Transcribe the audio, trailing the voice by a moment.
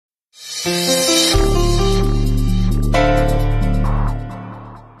আজকে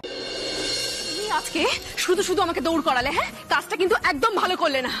শুধু শুধু আমাকে দৌড় করালে। হ্যাঁ, কাজটা কিন্তু একদম ভালো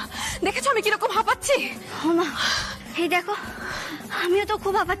করলে না। দেখেছো আমি কিরকম হাঁপাচ্ছি? মা এই দেখো, আমিও তো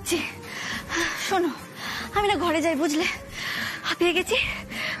খুব হাঁপাচ্ছি। শোনো, আমি না ঘরে যাই, বুঝলে? হাঁপিয়ে গেছি,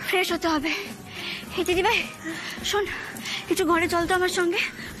 ফ্রেশ হতে হবে। এই দিদি ভাই শোন, একটু ঘরে চল তো আমার সঙ্গে,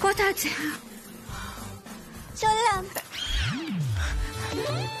 কথা আছে। চললাম।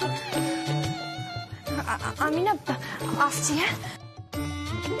 আমি না আসছি। হ্যাঁ,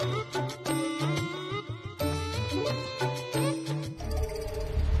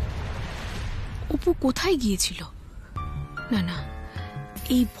 অপু কোথায় গিয়েছিল? না না,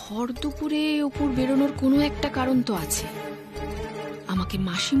 এই ভর দুপুরে অপুর বেরোনোর কোনো একটা কারণ তো আছে। আমাকে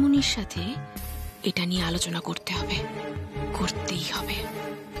মাসিমণির সাথে এটা নিয়ে আলোচনা করতে হবে, করতেই হবে।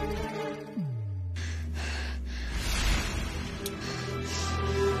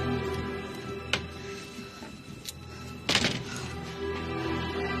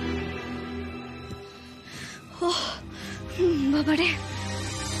 বাবারে,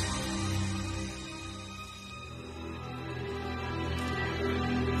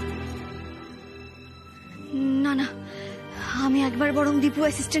 না না, আমি একবার বরং দীপু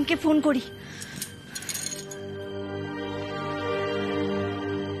অ্যাসিস্ট্যান্টকে ফোন করি।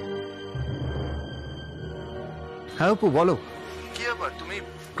 হ্যাঁ অপু, বলো। কি ব্যাপার, তুমি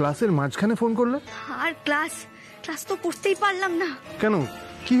ক্লাসের মাঝখানে ফোন করলে? আর ক্লাস তো করতেই পারলাম না। কেন,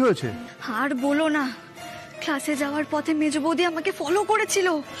 কি হয়েছে? আর বলো না, ক্লাসে যাওয়ার পথে মেজ বৌদি আমাকে ফলো করেছিল।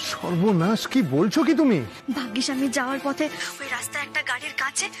 সর্বনাশ, কি বলছো কি তুমি? ভাগ্যিস আমি যাওয়ার পথে ওই রাস্তায় একটা গাড়ির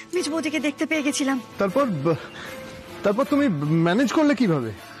কাছে মেজ বৌদিকে দেখতে পেয়ে গেছিলাম। তারপর তুমি ম্যানেজ করলে কিভাবে?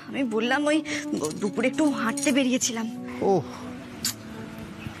 আমি বললাম ওই দুপুরে একটু হাঁটতে বেরিয়েছিলাম। ও,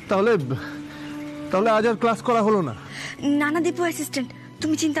 তাহলে আজ আর ক্লাস করা হলো না? না না দীপু অ্যাসিস্ট্যান্ট,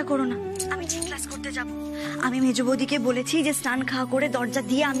 তুমি চিন্তা করো না, আমি ঠিক ক্লাস করতে যাব। আমি মেজ বৌদিকে বলেছি যে স্নান খাওয়া করে দরজা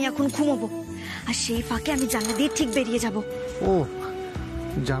দিয়ে আমি এখন ঘুমোবো, আর সেই ফাঁকে আমি জানলা দিয়ে ঠিক বেরিয়ে যাব। ও,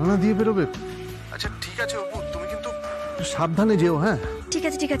 জানলা দিয়ে বেরোবে? আচ্ছা ঠিক আছে অপু, তুমি কিন্তু সাবধানে যেও। হ্যাঁ ঠিক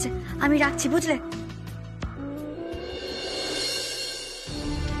আছে ঠিক আছে, আমি রাখছি, বুঝলে?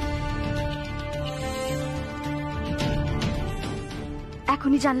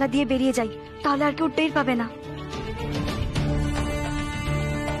 এখনই জানলা দিয়ে বেরিয়ে যাই, তাহলে আর কেউ টের পাবে না।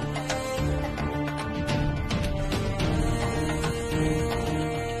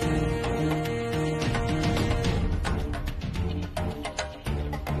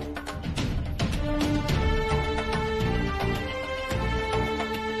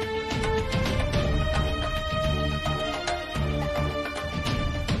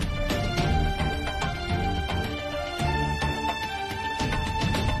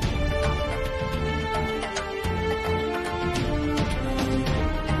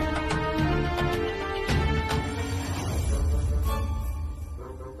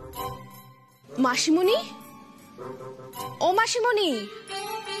 মাসিমণি, ও মাসিমণি,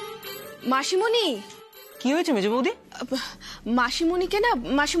 মাসিমণি। কি হয়েছে মেজো বৌদি? মাসিমণিকে না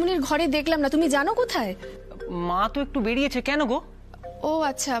মাসিমণির ঘরে দেখলাম না, তুমি জানো কোথায়? মা তো একটু বেরিয়েছে, কেন গো? ও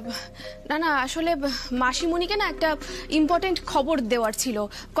আচ্ছা, না না, আসলে মাসিমণিকে না একটা ইম্পর্টেন্ট খবর দেওয়ার ছিল।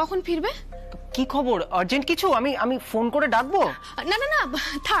 কখন ফিরবে? কি খবর? আর্জেন্ট কিছু? আমি ফোন করে ডাকবো? না না না,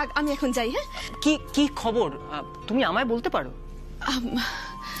 থাক, আমি এখন যাই। হ্যাঁ, কি খবর তুমি আমায় বলতে পারো?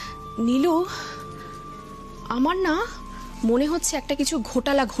 নীলু, আমার না মনে হচ্ছে একটা কিছু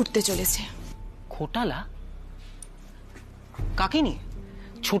ঘোটালা ঘটতে চলেছে। ঘোটালা? কাকে নিয়ে?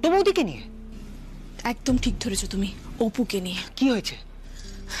 ছোট বৌদিকে নিয়ে? একদম ঠিক ধরেছো তুমি, অপুকে নিয়ে। কি হয়েছে?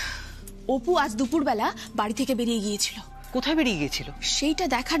 অপু আজ দুপুরবেলা বাড়ি থেকে বেরিয়ে গিয়েছিল। কোথায় বেরিয়ে গিয়েছিল? সেইটা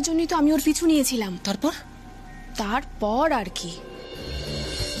দেখার জন্যই তো আমি ওর পিছু নিয়েছিলাম। তারপর আর কি,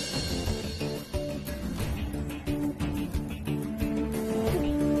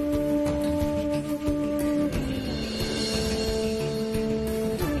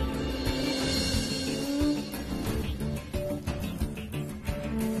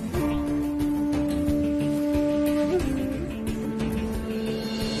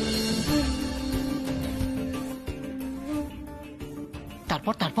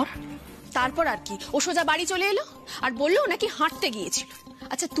 তারপর আর কি, ও সোজা বাড়ি চলে এলো আর বললো নাকি হাঁটতে গিয়েছিল।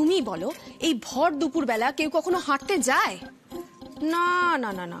 আচ্ছা তুমি বলো, এই ভর দুপুর বেলা কেউ কখনো হাঁটতে যায়? না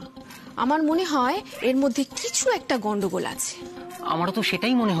না না না, আমার মনে হয় এর মধ্যে কিছু একটা গন্ডগোল আছে। আমারও তো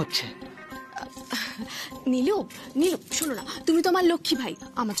সেটাই মনে হচ্ছে। নীলু, নীলু শোনো না, তুমি তো আমার লক্ষ্মী ভাই,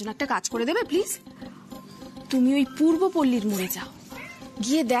 আমার জন্য একটা কাজ করে দেবে প্লিজ? তুমি ওই পূর্বপল্লীর মোড়ে যাও,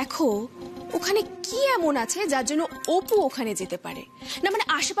 গিয়ে দেখো ওখানে কি এমন আছে যার জন্য অপু ওখানে যেতে পারে। না মানে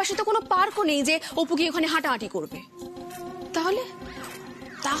আশেপাশে তো কোনো পার্কও নেই যে অপু গিয়ে ওখানে হাঁটাহাঁটি করবে।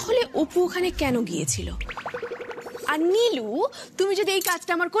 তাহলে অপু ওখানে কেন গিয়েছিল? আর নীলু, তুমি যদি এই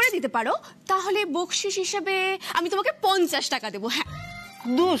কাজটা আমার করে দিতে পারো তাহলে বকশিস হিসেবে আমি তোমাকে 50 টাকা দেবো। হ্যাঁ।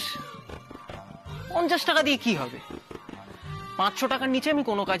 দোষ 50 টাকা দিয়ে কি হবে? 500 টাকার নিচে আমি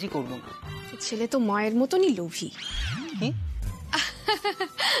কোনো কাজই করবো না। ছেলে তো মায়ের মতনই লোভী। কি?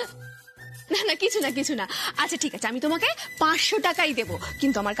 না না, কিছু না কিছু না। আচ্ছা ঠিক আছে, আমি তোমাকে 500 টাকাই দেবো,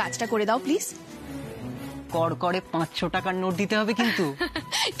 কিন্তু আমার কাজটা করে দাও প্লিজ। কর করে 500 টাকার নোট দিতে হবে কিন্তু।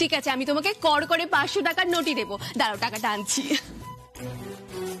 ঠিক আছে, আমি তোমাকে কর করে 500 টাকার নোটই দেবো। দাঁড়াও, টাকাটা আনছি।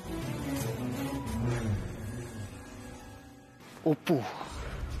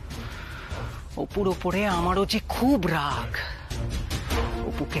 অপুর ওপরে আমারও যে খুব রাগ।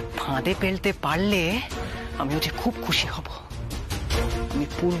 অপুকে ফাঁদে ফেলতে পারলে আমিও যে খুব খুশি হব। আমি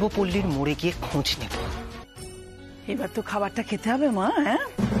পূর্বপল্লীর মোড়ে গিয়ে খোঁজ নেব। এবার তো খাবারটা খেতে হবে মা। হ্যাঁ,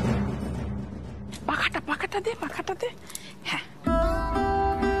 পাখাটা দে, পাখাটা দে। হ্যাঁ,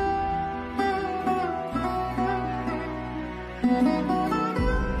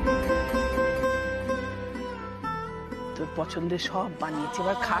 তোর পছন্দের সব বানিয়েছে,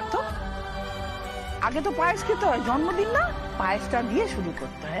 এবার খা তো। আগে তো পায়েস খেতে হয়, জন্মদিন না, পায়েসটা দিয়ে শুরু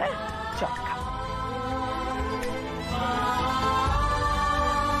করতে হয়। হ্যাঁ, চল খা।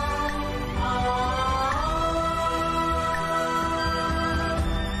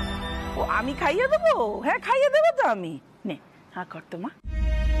 ও আমি খাইয়ে দেবো? হ্যাঁ খাইয়ে দেবো তো আমি। নে হা কর তো মা।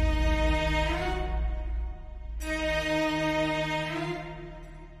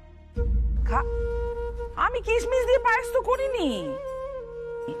 খা। আমি কিশমিশ দিয়ে পায়েস তো করিনি।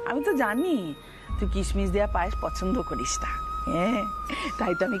 আমি তো জানি তুই কিশমিশ দেওয়া পায়েস পছন্দ করিস না। হ্যাঁ,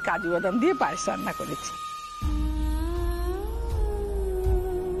 তাই তো আমি কাজু বাদাম দিয়ে পায়েস রান্না করেছি।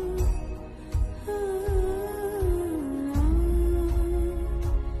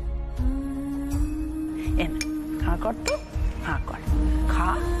 হা কর তো, হা কর, খা।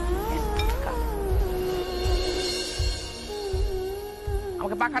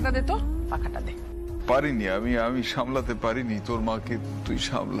 আমাকে পাখাটা দে তো, পাখাটা দে। পারিনি আমি সামলাতে পারিনি। তোর মাকে তুই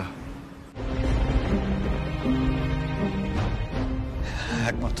সামলা।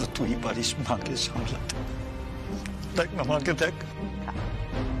 একমাত্র তুই পারিস মাকে সামলাতে। দেখ না মাকে, দেখ।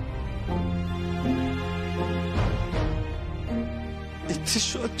 এই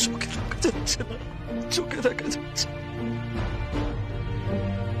দৃশ্য আর চোখে দেখা যাচ্ছে না, চোখে দেখা যাচ্ছে।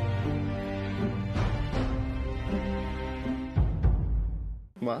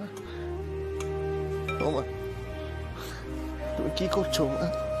 মা, ও মা, তুমি কি করছো মা?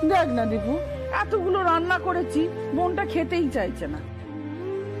 দেখ না দীপু, এতগুলো রান্না করেছি, বোনটা খেতেই চাইছে না।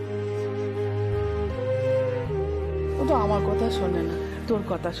 ও তো আমার কথা শোনে না, তোর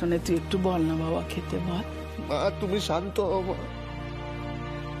কথা শুনে তুই একটু বল না বাবা খেতে বল। মা তুমি শান্ত হও মা।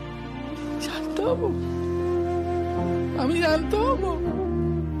 শান্ত হবো? আমি শান্ত হবো?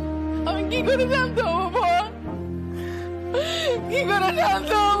 আমি কি করে শান্ত হবো বল? কি করে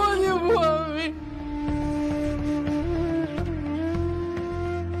শান্ত হবো দীপু?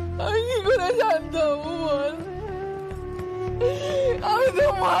 আমি কি করে শান্ত হবো বল? আমি তো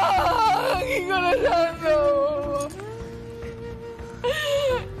মা, কি করে শান্ত হবো?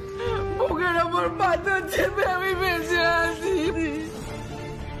 বুকের ওপর পাথর চেপে আমি বেঁচে আছি।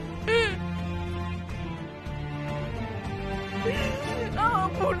 আমার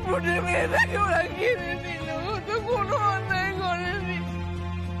ফুটফুটে মেয়েটাকে ওরা কিনে নিল, ও তো কোনো অন্যায় করেনি।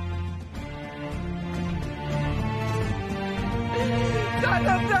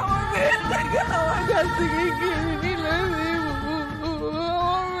 দাদা তো আমার মেয়েটাকে আমার কাছ থেকে কিনে নিল।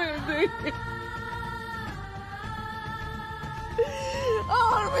 আমার মেয়েটাকে,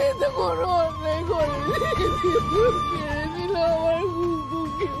 আমার মেয়ে তো কোনো অন্যায় করেনি, কিনে নিল আমার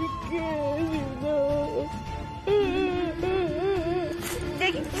কুকুরকে, কিনে নিল।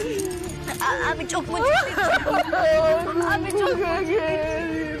 আমি চোখ মুছে আমি চোখ মুছে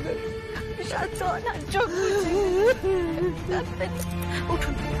চোখ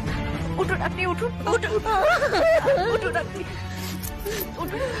উঠুন, উঠুন আপনি, উঠুন উঠুন উঠুন আপনি,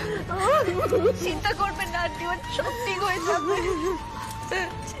 উঠুন। চিন্তা করবেন না আন্টি, সব ঠিক হয়ে যাবে।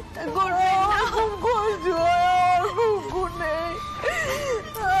 চিন্তা করবেন না। খুব কষ্ট হয়, কুকুর নেই,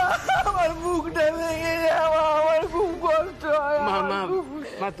 আমার বুকটা ভেঙে যাওয়া, আমার খুব কষ্ট হয়।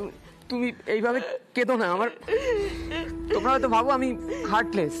 মা তুমি এইভাবে কেঁদো না। তোমরা হয়তো ভাবো আমি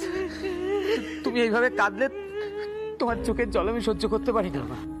হার্টলেস। তুমি এইভাবে কাঁদলে তোমার চোখের জল আমি সহ্য করতে পারি না।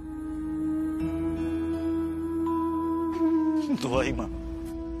 মা দোয়াই মা,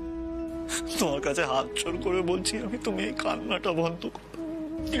 তোমার কাছে হাত জোড় করে বলছি, আমি তুমি এই কান্নাটা বন্ধ করো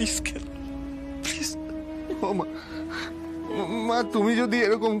প্লিজ। প্লিজ ও মা, মা তুমি যদি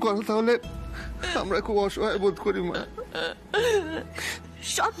এরকম করো তাহলে আমরা খুব অসহায় বোধ করি মা।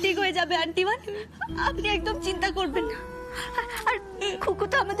 সব ঠিক হয়ে যাবে আন্টিমান, আপনি একদম চিন্তা করবেন না। আর খুকু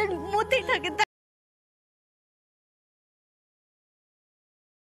তো আমাদের মধ্যেই থাকে।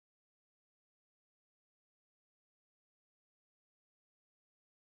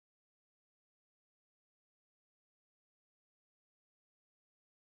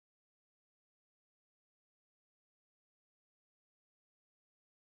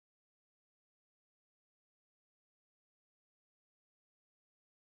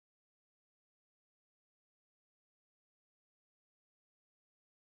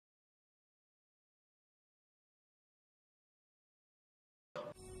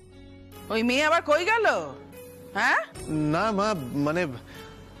 ওই মেয়ে আবার কই গেল? হ্যাঁ না মা, মানে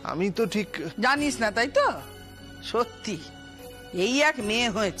আমি তো ঠিক জানিস না, তাই তো? সত্যি এই এক মেয়ে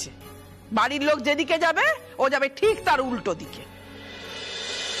হয়েছে, বাড়ির লোক যেদিকে যাবে ও যাবে ঠিক তার উল্টো দিকে।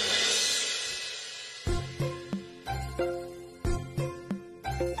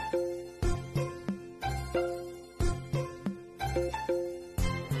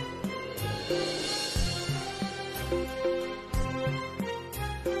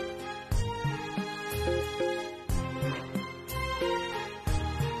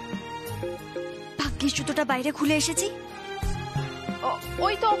 ভাগ্যিস জুতোটা বাইরে খুলে এসেছি।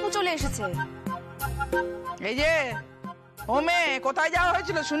 ওই তো অপু চলে এসেছে। এই যে ও মেয়ে, কোথায় যাওয়া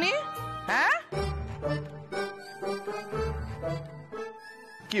হয়েছিল শুনি? হ্যাঁ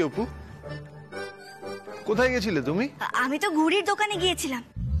কি অপু, কোথায় গেছিলে তুমি? আমি তো ঘুড়ির দোকানে গিয়েছিলাম।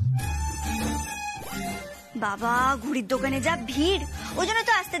 বাবা, ঘুড়ির দোকানে যা ভিড়, ওই জন্য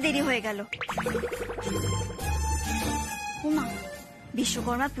তো আসতে দেরি হয়ে গেল। উমা,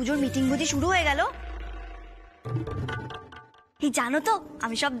 বিশ্বকর্মা পুজোর মিটিং বুঝি শুরু হয়ে গেল। এই জানো তো,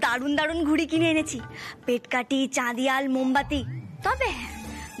 আমি সব দারুণ দারুণ ঘুড়ি কিনে এনেছি, পেটকাঠি, চাঁদিয়াল, মোমবাতি। তবে হ্যাঁ,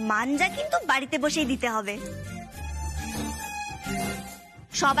 মানজা কিন্তু বাড়িতে বসেই দিতে হবে।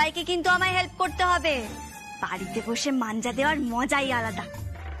 সবাইকে কিন্তু আমায় হেল্প করতে হবে। বাড়িতে বসে মানজা দেওয়ার মজাই আলাদা।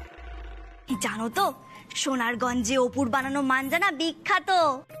 জানো তো, সোনারগঞ্জে অপুর বানানো মানজা না বিখ্যাত।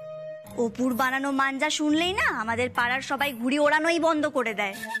 অপুর বানানো মানজা শুনলেই না আমাদের পাড়ার সবাই ঘুড়ি ওড়ানোই বন্ধ করে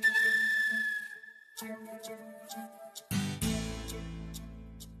দেয়।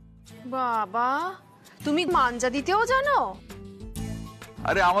 বাবা, তুমি মানজা দিতেও জানো?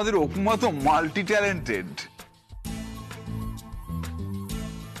 আরে আমাদের অপুমা তো মাল্টি ট্যালেন্টেড।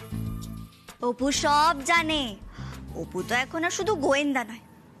 অপু সব জানে। অপু তো এখন আর শুধু গোয়েন্দা নয়,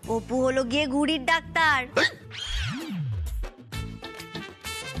 অপু হলো গিয়ে ঘুড়ির ডাক্তার।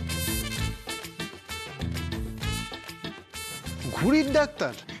 ঘুড়ির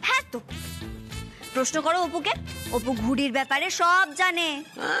ডাক্তার? হ্যাঁ তো, প্রশ্ন করো অপুকে, অপু ঘুড়ির ব্যাপারে সব জানে।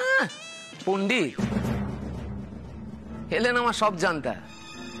 পণ্ডিত হেলেন আমার সব জানতা।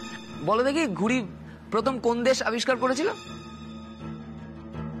 বলো দেখি, ঘুড়ি প্রথম কোন দেশ আবিষ্কার করেছিল?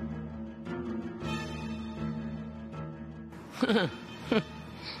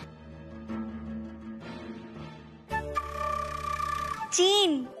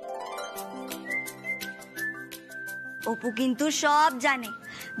 চীন। অপু কিন্তু সব জানে।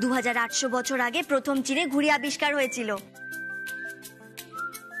 2800 বছর আগে প্রথম চীনে ঘুড়ি আবিষ্কার হয়েছিল।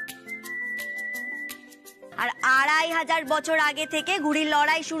 আর 2500 বছর আগে থেকে ঘুড়ির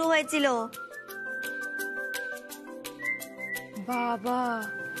লড়াই শুরু হয়েছিল। বাবা,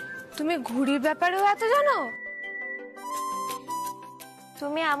 তুমি ঘুড়ির ব্যাপারেও এত জানো?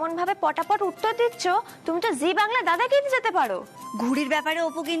 তুমি এমন ভাবে পটাপট উত্তর দিচ্ছ, তুমি তো জি বাংলা দাদাগিরি যেতে পারো। ঘুড়ির ব্যাপারে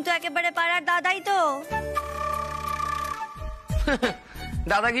অপু কিন্তু একেবারে পাড়ার দাদাই তো।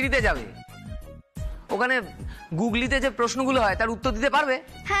 দাদাগিরিতে যাবে? ওখানে গুগলিতে যে প্রশ্নগুলো হয় তার উত্তর দিতে পারবে?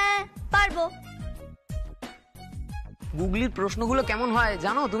 হ্যাঁ, পারবো। গুগলির প্রশ্নগুলো কেমন হয়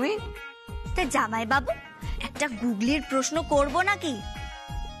জানো তুমি? তা জামাই বাবু, একটা গুগলির প্রশ্ন করব নাকি?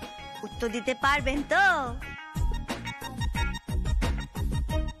 উত্তর দিতে পারবেন তো?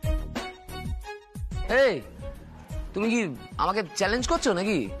 এই, তুমি কি আমাকে চ্যালেঞ্জ করছো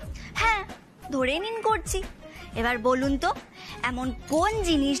নাকি? হ্যাঁ, ধরে নিন করছি। এবার বলুন তো, এমন কোন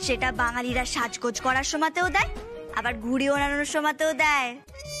জিনিস যেটা বাঙালিরা সাজগোজ করার সময়তেও দেয়, আবার ঘুড়ি ওড়ানোর সময়তেও দেয়?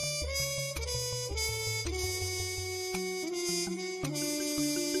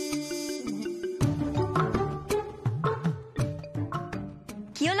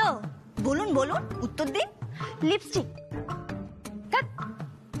 কি হলো? বলুন বলুন, উত্তর দিন। লিপস্টিক।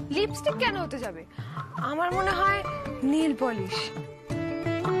 লিপস্টিক কেন হতে যাবে? আমার মনে হয় নীল পলিশ।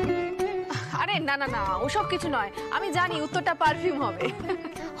 আরে না না না, ওসব কিছু নয়। আমি জানি উত্তরটা পারফিউম হবে।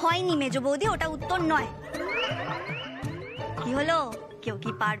 হয়নি মেজো বৌদি, ওটা উত্তর নয়। কি হলো? কেউ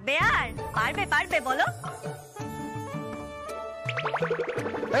কি পারবে? আর পারবে পারবে বলো।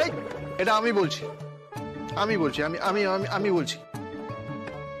 এই, এটা আমি বলছি, আমি বলছি, আমি আমি আমি আমি বলছি।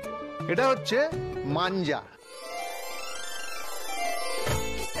 এটা হচ্ছে মাঞ্জা।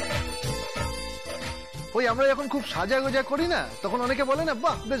 ওই আমরা যখন খুব সাজা গোজা করি না, তখন অনেকে বলে না,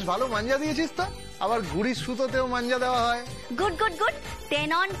 বাহ বেশ ভালো মাঞ্জা দিয়েছিস তো। আবার ঘুড়ির সুতোতেও মাঞ্জা দেওয়া হয়। Good good good, 10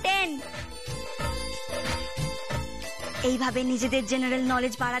 on 10। এইভাবে নিজেদের জেনারেল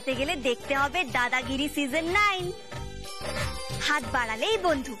নলেজ বাড়াতে গেলে দেখতে হবে দাদাগিরি সিজন 9। হাত বাড়ালেই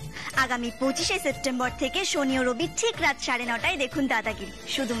বন্ধু। আগামী 25শে সেপ্টেম্বর থেকে শনি ও রবি ঠিক রাত 9:30টায় দেখুন দাদাগিরি,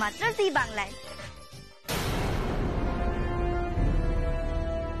 শুধুমাত্র জি বাংলায়।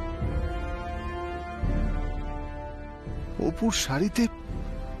 অপুর শাড়িতে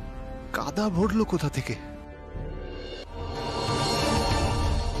কাদা ভরলো কোথা থেকে?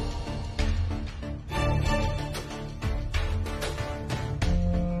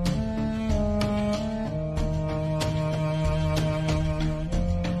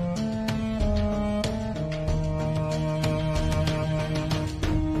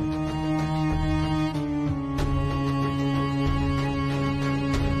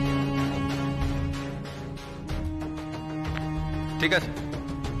 ঠিক আছে,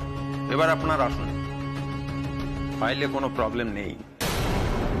 এবার আপনার আসুন। ফাইলে কোনো প্রবলেম নেই।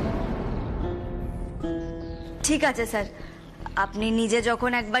 ঠিক আছে স্যার, আপনি নিজে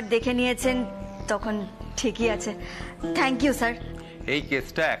যখন একবার দেখে নিয়েছেন তখন ঠিকই আছে। Thank you sir. এই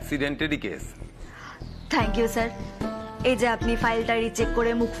কেসটা অ্যাক্সিডেন্টেরই কেস। Thank you sir. এই যে আপনি ফাইলটা রিচেক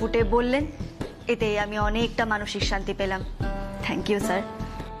করে মুখ ফুটে বললেন, এতেই আমি অনেকটা মানসিক শান্তি পেলাম। Thank you sir.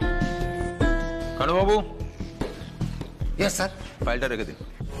 কানুবাবু। Yes sir. ফাইলটা রেখে দিন।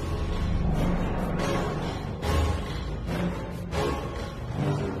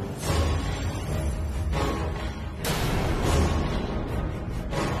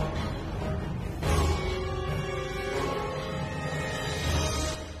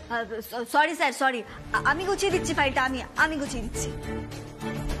 Sorry sir, sorry. আমি গুছিয়ে দিচ্ছি ফাইলটা, আমি গুছিয়ে দিচ্ছি।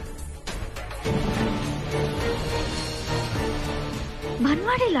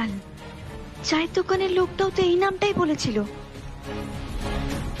 ভানুয়ারিলাল, চায়ের দোকানের লোকটাও তো এই নামটাই বলেছিল।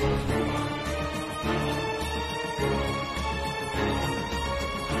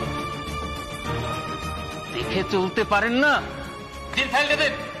 দেখে চলতে পারেন না? দিন ফাইলটা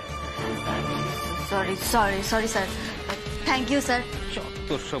দেন। Sorry sorry sorry sir. Thank you sir.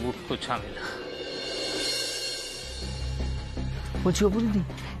 তোর সব উঠতো ঝামেলা। বলছি অপু দিদি,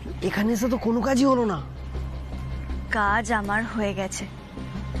 এখানে এসে তো কোনো কাজই হলো না। কাজ আমার হয়ে গেছে,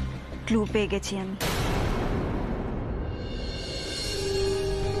 ক্লু পেয়ে গেছি আমি।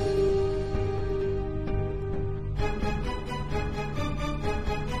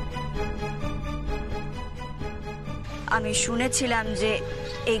 আমি শুনেছিলাম যে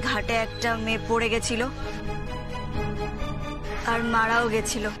এই ঘাটে একটা মেয়ে পড়ে গেছিল আর মারাও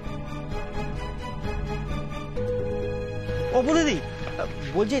গেছিল। অপু দিদি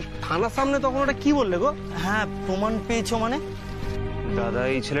বলছি, থানার সামনে তখন ওটা কি বললে গো? হ্যাঁ, প্রমাণ পেয়েছো মানে? দাদা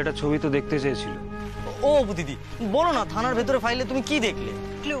এই ছেলেটা ছবি তো দেখতে চেয়েছিল। ও অপু দিদি, বলো না থানার ভেতরে ফাইলে তুমি কি দেখলে?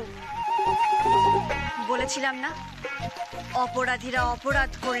 ক্লু। বলেছিলাম না, অপরাধীরা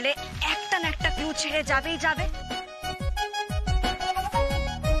অপরাধ করলে একটা না একটা ক্লু ছেড়ে যাবেই যাবে।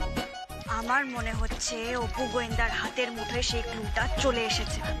 আমার মনে হচ্ছে অপু গোয়েন্দার হাতের মুঠোয় সেই ক্লুটা চলে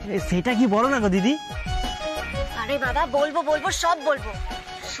এসেছে। সেটা কি বলো না গো দিদি। আরে বাবা, বলবো বলবো, সব বলবো।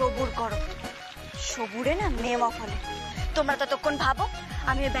 সবুর করো, সবুরে না মেওয়া ফলে। তোমরা ততক্ষণ ভাবো,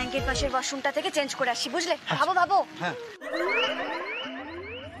 আমি ওই ব্যাংকের পাশের ওয়াশরুমটা থেকে চেঞ্জ করে আসি, বুঝলে? ভাবো ভাবো। হ্যাঁ।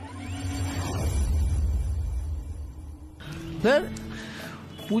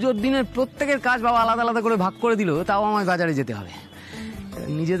 পুজোর দিনের প্রত্যেকের কাজ বাবা আলাদা আলাদা করে ভাগ করে দিল, তাও আমায় বাজারে যেতে হবে।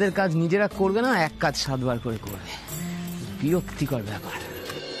 নিজেদের কাজ নিজেরা করবে না, এক কাজ 7 বার করে করবে। বিরক্তিকর ব্যাপার।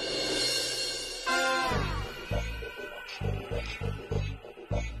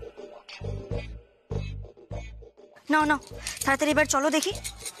 নাও নাও, তাড়াতাড়ি এবার চলো দেখি,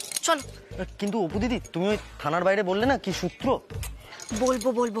 চলো। কিন্তু অপু দিদি, তুমি ওই থানার বাইরে বললে না কি সূত্র? বলবো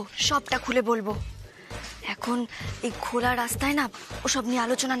বলবো, সবটা খুলে বলবো। এখন এই খোলা রাস্তায় না ওসব নিয়ে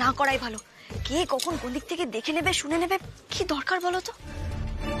আলোচনা না করাই ভালো। কে কখন কোন দিক থেকে দেখে নেবে, শুনে নেবে, কি দরকার বলো তো?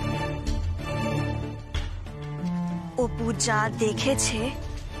 অপু যা দেখেছে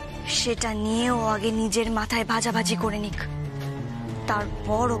সেটা নিয়ে ও আগে নিজের মাথায় ভাজাভাজি করে নিক,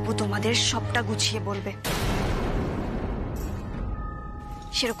 তারপর অপু তোমাদের সবটা গুছিয়ে বলবে।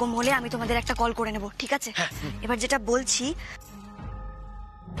 সেরকম হলে আমি তোমাদের একটা কল করে নেব, ঠিক আছে? এবার যেটা বলছি।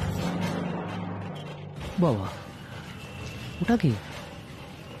 বাবা, ওটা কি?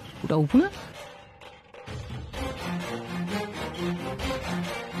 ওটা অপু না?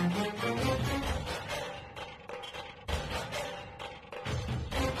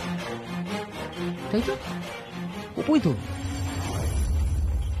 তাই তো, অপুই তো।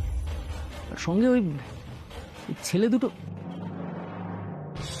 সঙ্গে ওই ছেলে দুটো।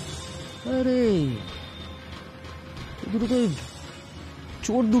 আরে দুটো তো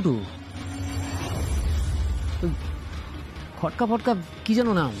চোর দুটো, ফটকা ফটকা কি যেন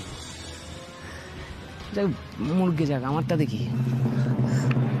নাম, যাক মুরগে যাক, আমারটা দেখি।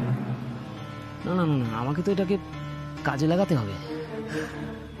 না না না না, আমাকে তো এটাকে কাজে লাগাতে হবে।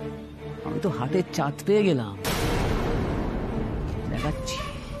 আমি তো হাটের চাঁদ পেয়ে গেলাম, দেখাচ্ছি।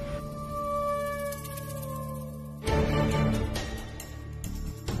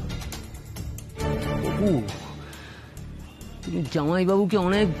 তুমি জামাইবাবুকে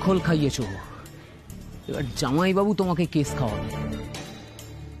অনেক ঘোল খাইয়েছ, এবার জামাইবাবু তোমাকে কেস খাওয়াবে।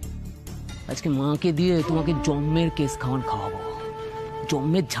 আজকে মাকে দিয়ে তোমাকে জন্মের কেস খাওয়াবো,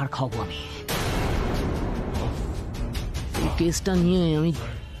 জন্মের ঝাড় খাওয়াবো আমি। এই কেসটা নিয়ে আমি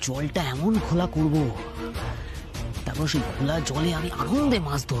জলটা এমন ঘোলা করব, তারপর সেই ঘোলা জলে আমি আনন্দে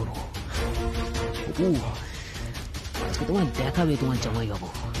মাছ ধরবো। আজকে তোমার দেখাবে তোমার জামাইবাবু,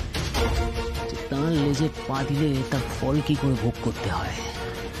 তার লেজে পা দিলে তার ফল কি করে ভোগ করতে হয়,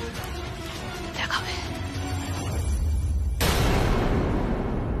 দেখাবে।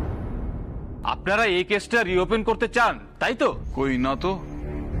 আপনারা এই কেসটা রিওপেন করতে চান, তাই তো? কই না তো,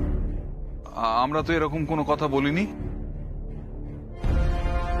 আমরা তো এরকম কোনো কথা বলিনি।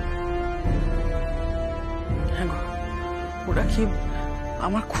 ওরা কি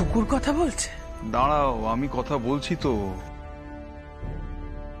আমার খুকুর কথা বলছে? দাঁড়াও, আমি কথা বলছি তো।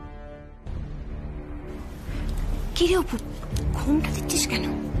 কি রে অপু, ঘুমটা দিচ্ছিস কেন?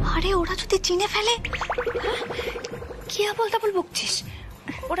 আরে ওরা যদি চিনে ফেলে? কি আবল তাবল বকছিস?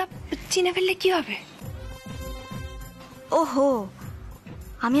 ওরা চিনে ফেললে কি হবে? ওহো,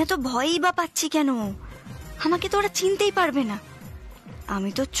 আমি এত ভয়ই বা পাচ্ছি কেন? আমাকে তো ওরা চিনতেই পারবে না। আমি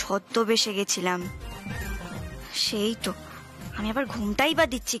তো ছদ্মবেশে গেছিলাম, সেই তো। আমি আবার ঘুমটাই বা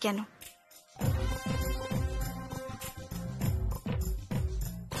দিচ্ছি কেন?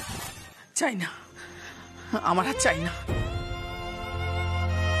 চাই না, আমার আর চাই না।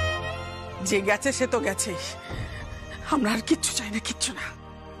 যে গেছে সে তো গেছেই, আমরা আর কিচ্ছু চাই না, কিচ্ছু না।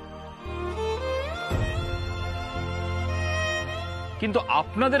 কিন্তু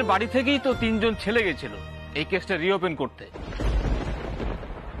আপনাদের বাড়ি থেকেই তো 3 জন ছেলে গেছিল এই কেসটা রিওপেন করতে।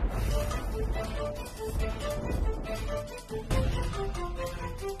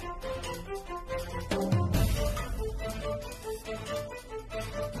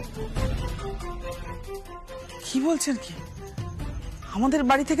 কি বলছেন কি? আমাদের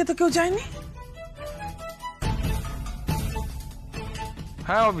বাড়ি থেকে তো কেউ যায়নি?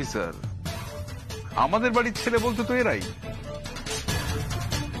 হ্যাঁ অফিসার, আমাদের বাড়ির ছেলে বলতে তো এরাই।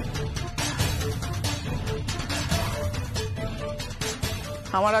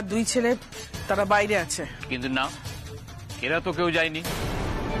 আমার আর 2 ছেলে, তারা বাইরে আছে। কিন্তু না, এরা তো কেউ যায়নি।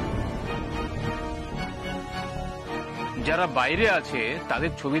 যারা বাইরে আছে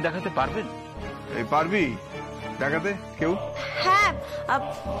তাদের ছবি দেখাতে পারবেন? এই পারবি দেখাতে কেউ? হ্যাঁ,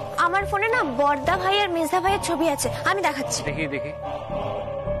 আমার ফোনে না বর্দা ভাই আর মেজদা ভাইয়ের ছবি আছে, আমি দেখাচ্ছি। দেখি দেখি।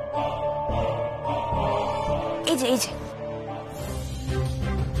 এই যে, এই যে।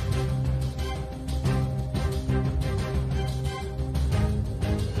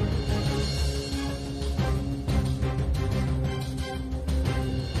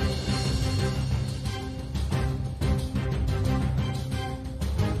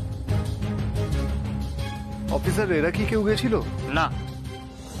 অফিসার, এরা কি কেউ গেছিল? না,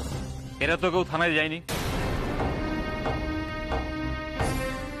 এরা তো কেউ থানায় যায়নি।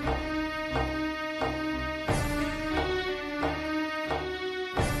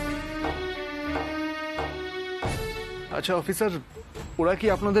 আচ্ছা অফিসার, ওরা কি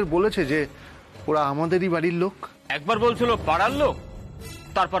আপনাদের বলেছে যে ওরা আমাদেরই বাড়ির লোক? একবার বলছিল পাড়ার লোক,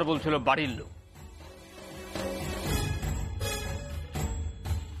 তারপর বলছিল বাড়ির লোক।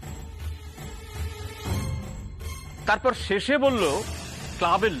 তারপর শেষে বলল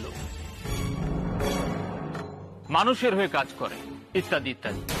ক্লাবের লোক, মানুষের হয়ে কাজ করে, ইত্যাদি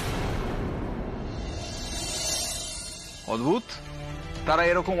ইত্যাদি। অদ্ভুত, তারা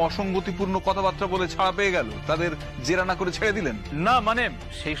এরকম অসঙ্গতিপূর্ণ কথাবার্তা বলে ছাড়া পেয়ে গেল, তাদের জেরা না করে ছেড়ে দিলেন? না, মানে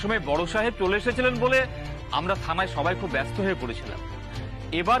সেই সময় বড় সাহেব চলে এসেছিলেন বলে আমরা থানায় সবাই খুব ব্যস্ত হয়ে পড়েছিলাম।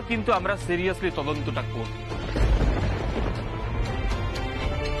 এবার কিন্তু আমরা সিরিয়াসলি তদন্তটা করব।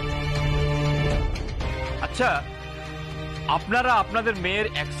 আচ্ছা, আপনারা আপনাদের মেয়ের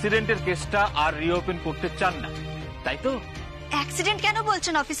অ্যাক্সিডেন্টের কেসটা আর রিওপেন করতে চান না, তাই তো? অ্যাক্সিডেন্ট কেন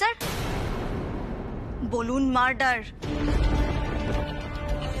বলছেন অফিসার? বলুন মার্ডার।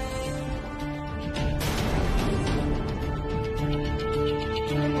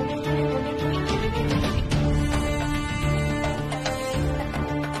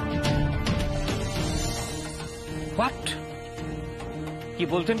 হোয়াট? কি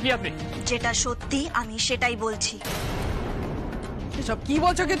বলছেন কি আপনি? যেটা সত্যি আমি সেটাই বলছি। এসব কি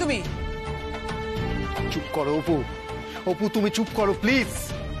বলছো কি তুমি? চুপ করো অপু, অপু তুমি চুপ করো প্লিজ।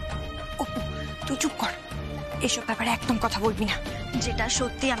 অপু তুই চুপ কর, এসব ব্যাপারে একদম কথা বলবি না। যেটা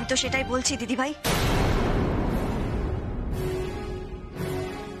সত্যি আমি তো সেটাই বলছি দিদি ভাই।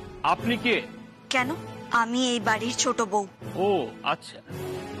 আপনি কে? কেন? আমি এই বাড়ির ছোট বউ। ও আচ্ছা।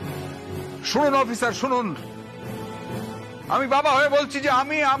 শুনুন অফিসার, শুনুন, আমি বাবা হয়ে বলছি যে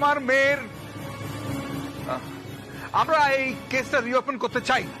আমি আমার মেয়ের, আমরা এই কেসটা রিওপেন করতে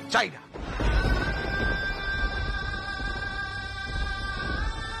চাই না।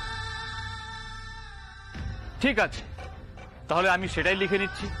 ঠিক আছে, তাহলে আমি সেটাই লিখে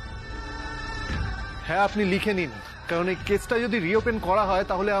নিচ্ছি। হ্যাঁ আপনি লিখে নিন, কারণ এই কেসটা যদি রিওপেন করা হয়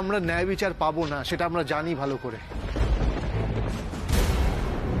তাহলে আমরা ন্যায় বিচার পাবো না, সেটা আমরা জানি ভালো করে।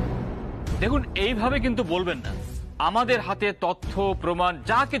 দেখুন, এইভাবে কিন্তু বলবেন না। আমাদের হাতে তথ্য প্রমাণ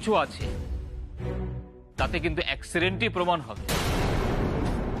যা কিছু আছে তাতে কিন্তু অ্যাক্সিডেন্টই প্রমাণ হবে।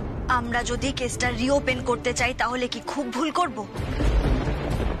 আমরা যদি কেসটা রিওপেন করতে চাই তাহলে কি খুব ভুল করব?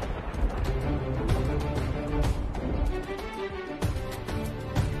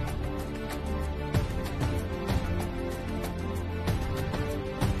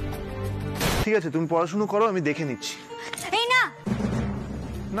 ঠিক আছে তুমি পড়াশুনো করো, আমি দেখে নিচ্ছি। এই না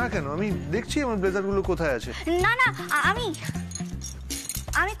না কেন, আমি দেখছি আমার ব্লেজারগুলো কোথায় আছে। না না,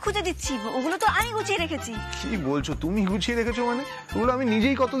 আমি খুঁজে দিচ্ছি, ওগুলো তো আমি গুছিয়ে রেখেছি। কি বলছো, তুমি গুছিয়ে রেখেছো মানে? ওগুলো আমি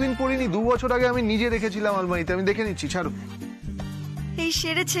নিজেই কতদিন পরিনি, 2 বছর আগে আমি নিজে রেখেছিলাম আলমারিতে, আমি দেখে নিচ্ছি, ছাড়ো। এই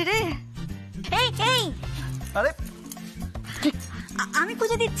ছেড়ে এই এই আরে আমি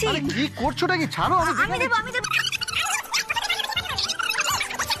খুঁজে দিচ্ছি। আরে কি করছোটা কি, ছাড়ো। আমি দেব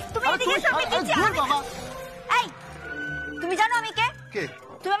তুমি এদিকে এসো, আমি দিচ্ছি। বাবা এই তুমি জানো আমি কে? কে?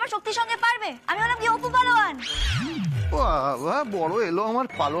 তুমি আমার শক্তির সঙ্গে পারবে? আমি হলাম কি অপু পালোয়ান। বাবা বড় এলো আমার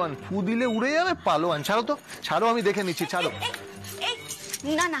পালোয়ান, ফু দিলে উড়ে যাবে পালোয়ান। ছাড়ো তো, ছাড়ো, আমি দেখে নিচ্ছি, ছাড়ো।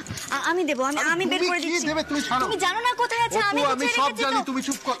 না না, আমি দেব, আমি বের করে দিচ্ছি। তুমি ছাড়ো। তুমি জানো না কোথায় আছে, আমি সব জানি, তুমি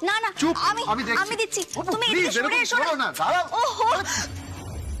চুপ কর। না না, চুপ, আমি দিচ্ছি। তুমি প্লিজ এদিকে সরে এসো না, দাঁড়াও। ওহো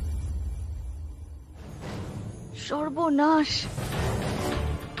সর্বনাশ।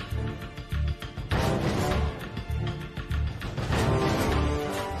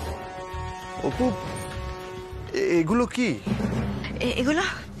 অপু এগুলো কি? এগুলো?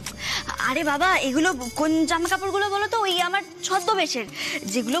 আরে বাবা, এগুলো কোন জামা কাপড়গুলো বলো তো? ওই আমার ছদ্মবেশের,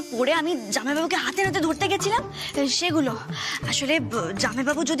 যেগুলো পরে আমি জামাইবাবুকে হাতে নাতে ধরতে গেছিলাম, সেগুলো। আসলে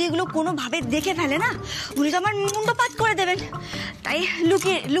জামাইবাবু যদি এগুলো কোনোভাবে দেখে ফেলে না, উনি তো আমার মুন্ড পাত করে দেবেন, তাই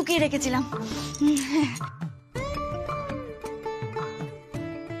লুকিয়ে রেখেছিলাম।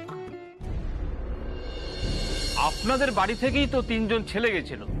 আপনাদের বাড়ি থেকেই তো 3 জন ছেলে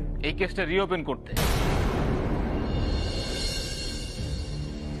গেছিল এই কেসটা রিওপেন করতে।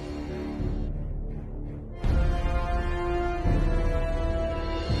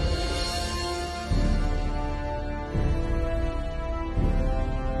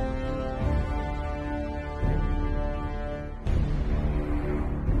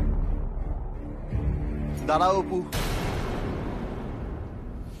 দাঁড়াও অপু,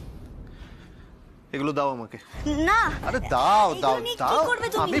 এগুলো দাও আমাকে। না আরে দাও দাও দাও,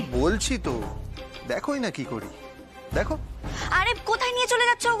 আমি বলছি তো, দেখোই না কি করি, দেখো। আরে কোথায় নিয়ে চলে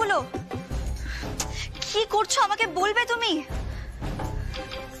যাচ্ছ ওগুলো? কি করছো আমাকে বলবে তুমি?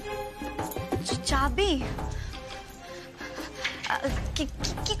 চাবি?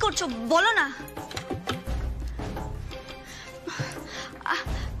 কি করছো বলো না।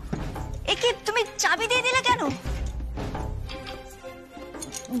 একে তুমি চাবি দিয়ে দিলে কেন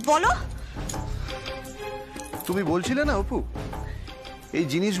বলো? তুমি বলছিলে না অপু, এই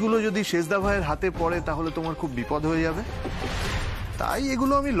জিনিসগুলো যদি শেষদা ভাইয়ের হাতে পড়ে তাহলে তোমার খুব বিপদ হয়ে যাবে, তাই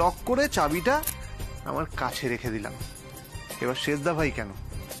এগুলো আমি লক করে চাবিটা আমার কাছে রেখে দিলাম। এবার শেষদা ভাই কেন,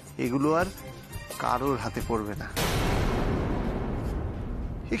 এগুলো আর কারোর হাতে পড়বে না।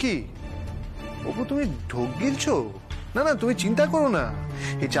 কি অপু তুমি ঢোক গিলছো? না না তুমি চিন্তা করো না,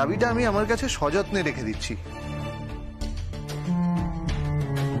 এই চাবিটা আমি আমার কাছে সযত্নে রেখে দিচ্ছি।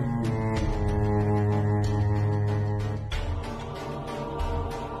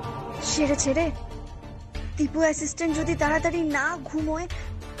 ছেড়ে টিপু অ্যাসিস্ট্যান্ট যদি তাড়াতাড়ি না ঘুমোয়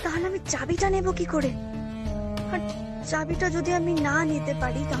তাহলে আমি চাবিটা নেব কি করে? আর চাবিটা যদি আমি না নিতে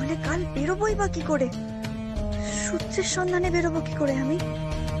পারি তাহলে কাল বেরোবোই বা কি করে? সূত্রের সন্ধানে বেরোবো কি করে আমি?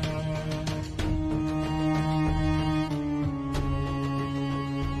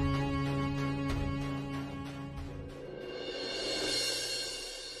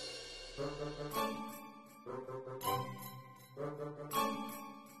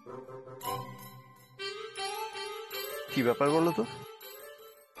 কি ব্যাপার বলো তো,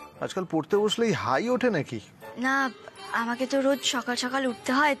 আজকাল পড়তে বসলেই হাই ওঠে নাকি? না, আমাকে তো রোজ সকাল সকাল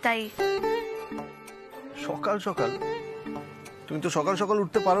উঠতে হয়, তাই। সকাল সকাল? তুমি তো সকাল সকাল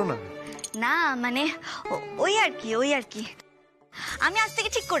উঠতে পারো না। না মানে ওই আর কি আমি আজ থেকে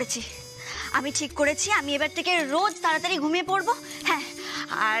ঠিক করেছি, আমি এবার থেকে রোজ তাড়াতাড়ি ঘুমিয়ে পড়বো। হ্যাঁ,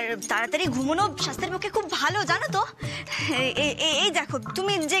 আর তাড়াতাড়ি ঘুমানো স্বাস্থ্যের পক্ষে খুব ভালো, জানো তো। এই দেখো,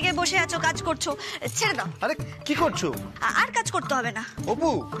 তুমি জেগে বসে আছো, কাজ করছো, ছেড়ে দাও। আরে কি করছো? আর কাজ করতে হবে না। অপু,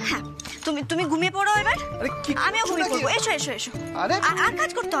 হ্যাঁ, তুমি ঘুমিয়ে পড়ো এবার। আরে কি, আমিও ঘুমিয়ে পড়বো। এসো। আরে আর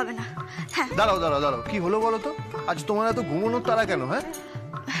কাজ করতে হবে না। হ্যাঁ, দাঁড়াও, কি হলো বলো তো? আজ তোমার এত ঘুমানোর তারা কেন? হ্যাঁ,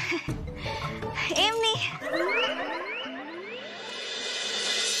 এমনি।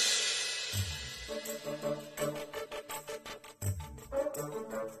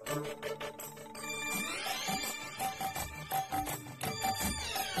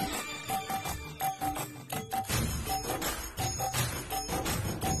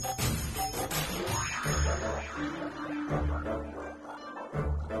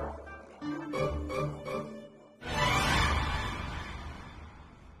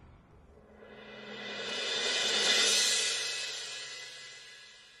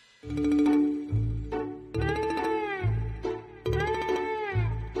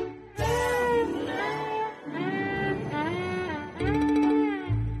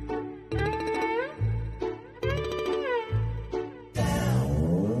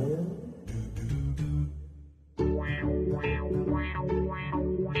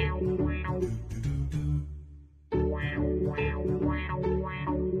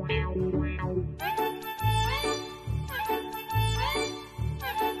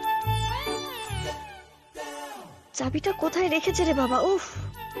 চাবিটা কোথায় রেখেছে রে বাবা? উফ,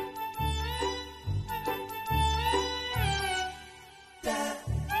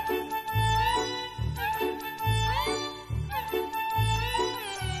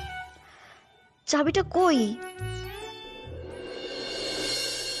 চাবিটা কই?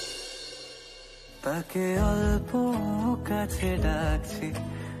 তাকে অল্প কাছে ডাকছি,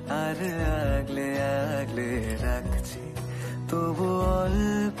 আর আগলে আগলে রাখছি, তবু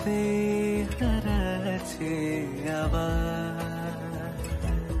অল্পে হারাচ্ছি আবার।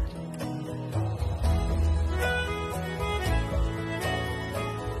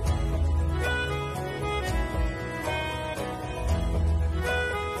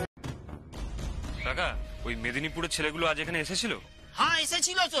 কাকা, ওই মেদিনীপুরের ছেলেগুলো আজ এখানে এসেছিল? হ্যাঁ,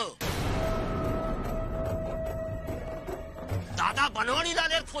 এসেছিল তো। দাদা বনওয়ারি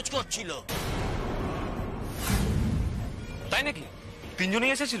লালের খোঁজ করছিল। তাই নাকি?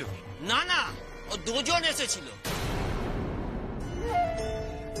 তিনজনই এসেছিল? না, ও দুজন এসেছিল।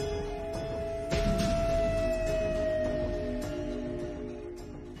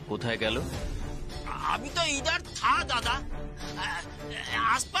 কোথায় গেল? अभी तो इधर था दादा,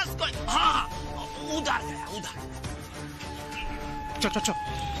 आसपास कोई। हाँ, उधर गया, उधर। चल।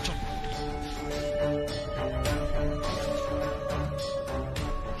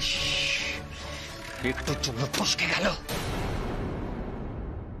 একটু জন্য ফসকে গেল।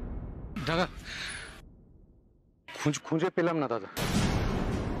 দাদা, খুঁজে পেলাম না দাদা।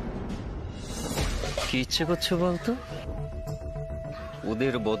 কি ইচ্ছে করছে বলতো?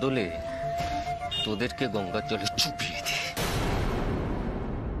 ওদের বদলে তোদেরকে গঙ্গার জলে চুপিয়ে দে।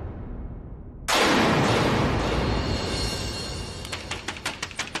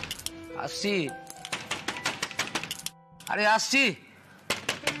 আসছি, আরে আসছি।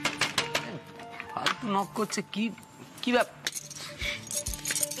 ফালতু নক করছে, কি ব্যাপার?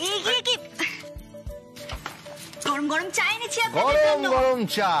 গরম গরম চা এনেছি। গরম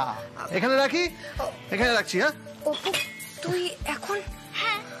চা এখানে রাখছি। হ্যাঁ, তুই এখন?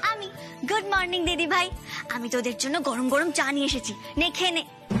 হ্যাঁ, আমি। গুড মর্নিং দিদি ভাই, আমি তোদের জন্য গরম গরম চা নিয়ে এসেছি, নে খেয়ে নে।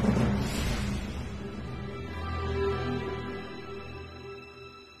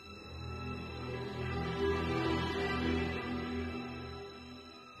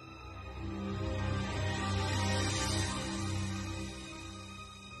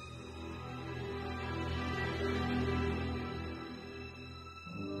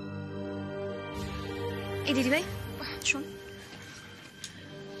 এই দিদি ভাই শোন,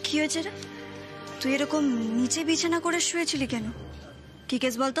 কি হয়েছে রে? তুই এরকম নিচে বিছানা করে শুয়েছিলি কেন? কি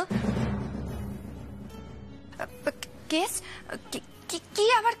কেস বলতো? কেস? কি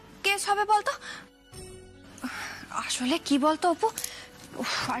আবার কেস হবে বলতো? আসলে কি বলতো অপু,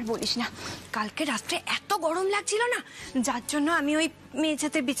 আর বলিস না, কালকে রাত্রে এত গরম লাগছিল না, যার জন্য আমি ওই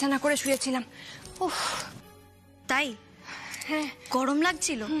মেঝেতে বিছানা করে শুয়েছিলাম। উফ, তাই? হ্যাঁ, গরম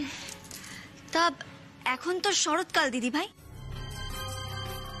লাগছিল। তা এখন তো শরৎকাল দিদি ভাই,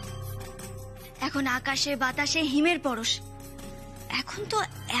 এখন আকাশে বাতাসে হিমের পরশ। এখন তো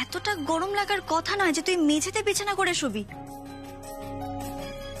এতটা গরম লাগার কথা নয় যে তুই মেঝেতে বিছানা করে শুবি।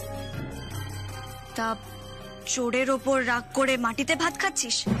 তা চোরের ওপর রাগ করে মাটিতে ভাত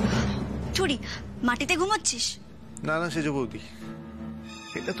খাচ্ছিস? ছুরি মাটিতে ঘুমোচ্ছিস? না না সেজ বৌদি,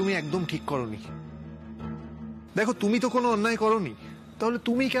 এটা তুমি একদম ঠিক করনি। দেখো তুমি তো কোনো অন্যায় করনি, তাহলে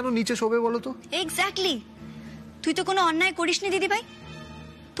তুমি কেন নিচে শোবে বলো তো? এক্স্যাক্টলি, তুই তো কোনো অন্যায় করিসনি দিদি ভাই,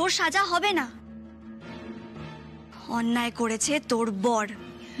 তোর সাজা হবে না। অন্যায় করেছে তোর বর,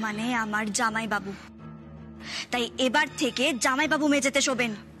 মানে আমার জামাই বাবু। তাই এবার থেকে জামাই বাবু মেঝেতে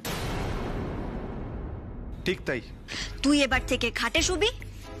শোবেন। ঠিক তাই, তুই এবার থেকে খাটে শুবি,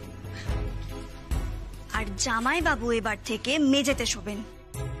 আর জামাই বাবু এবার থেকে মেঝেতে শোবেন।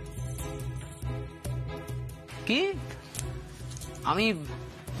 কি আমি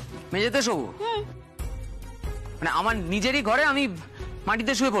মেঝেতে শোবো? মানে আমার নিজেরই ঘরে আমি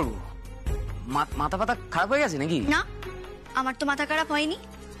মাটিতে শুয়ে পড়বো? মাথা পাতা খারাপ হয়ে গেছে নাকি? না, আমার তো মাথা খারাপ হয়নি,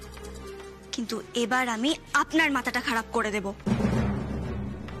 কিন্তু এবার আমি আপনার মাথাটা খারাপ করে দেব।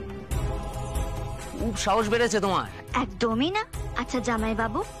 খুব সাহস বেড়েছে তোমার। একদমই না। আচ্ছা জামাই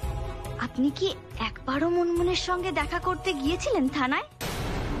বাবু, আপনি কি একবারও মুনমুনের সঙ্গে দেখা করতে গিয়েছিলেন থানায়?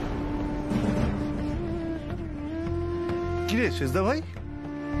 কিরে শেষদা ভাই,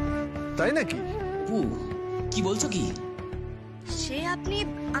 তাই নাকি? কি বলছো কি? সে আপনি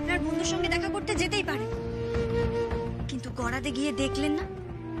আপনার বন্ধুর সঙ্গে দেখা করতে যেতেই পারেন, কিন্তু গড়াতে গিয়ে দেখলেন না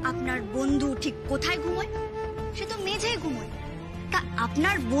আপনার বন্ধু ঠিক কোথায় ঘুমোয়? সে তো মেঝেয় ঘুমোয়। তা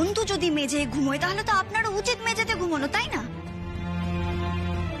আপনার বন্ধু যদি মেঝেয় ঘুমোয় তাহলে তো আপনারও উচিত মেঝেতে ঘুমানো, তাই না?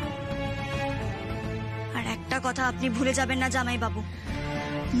 আর একটা কথা আপনি ভুলে যাবেন না জামাই বাবু,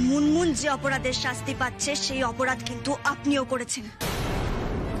 মুনমুন যে অপরাধের শাস্তি পাচ্ছে সেই অপরাধ কিন্তু আপনিও করেছেন,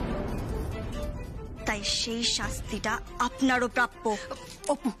 তাই সেই শাস্তিটা আপনারও প্রাপ্য।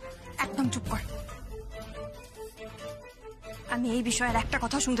 অপু একদম চুপ কর, আমি এই বিষয়ের একটা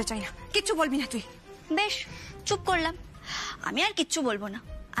কথা শুনতে চাই না। কিচ্ছু বলবি না তুই। বেশ, চুপ করলাম, আমি আর কিচ্ছু বলবো না।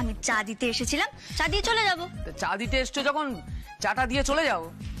 আমি চা দিতে এসেছিলাম, চা দিয়ে চলে যাব। চা দিতে এসছো যখন চাটা দিয়ে চলে যাও?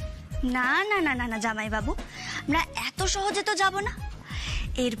 না না না না না জামাই বাবু, আমরা এত সহজে তো যাব না।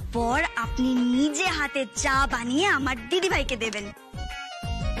 এরপর আপনি নিজে হাতে চা বানিয়ে আমার দিদি ভাইকে দেবেন।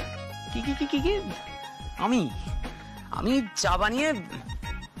 কি কি কি কি কি? আমি চা বানিয়ে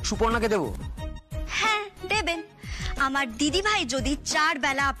সুপর্ণাকে দেবো? হ্যাঁ দেবেন। আমার দিদি ভাই যদি 4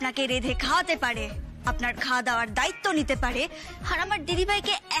 বেলা আপনাকে রেঁধে খাওয়াতে পারে, আপনার খাওয়া দাওয়ার দায়িত্ব নিতে পারে, আর আমার দিদি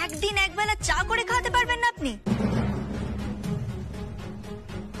ভাইকে একদিন একবেলা চা করে খাওয়াতে পারবেন না আপনি?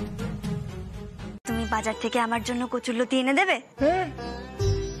 তুমি বাজার থেকে আমার জন্য কচুরলতি এনে দেবে?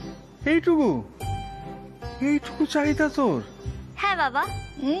 এইটুকু চাহিদা তোর? হ্যাঁ বাবা।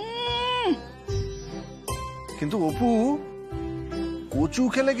 কিন্তু অপু, কচু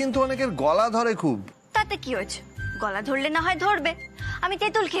খেলে কিন্তু অনেকের গলা ধরে খুব। তাতে কি হয়েছে, গলা ধরলে না হয় ধরবে, আমি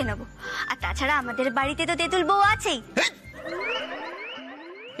তেঁতুল খেয়ে নেবো। আর তাছাড়া আমাদের বাড়িতে তো তেঁতুল বউ আছেই।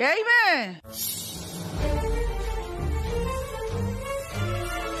 এই মেয়ে,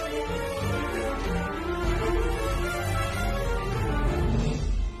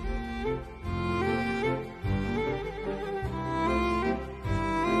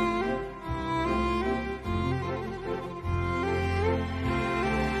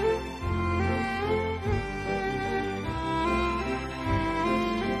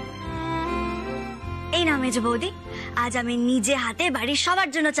 এই না মেজ বৌদি, আজ আমি নিজে হাতে বাড়ির সবার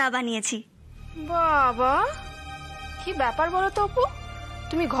জন্য চা বানিয়েছি। বাবা, কি ব্যাপার বলো তো অপু,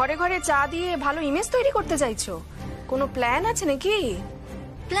 তুমি ঘরে ঘরে চা দিয়ে ভালো ইমেজ তৈরি করতে চাইছো? কোনো প্ল্যান আছে নাকি?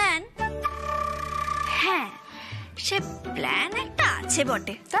 প্ল্যান? হ্যাঁ, সে প্ল্যান একটা আছে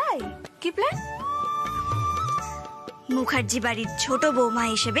বটে। তাই? কি প্ল্যান? মুখার্জি বাড়ির ছোট বৌমা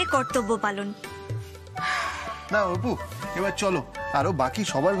হিসেবে কর্তব্য পালন। না অপু, এবার চলো, আরো বাকি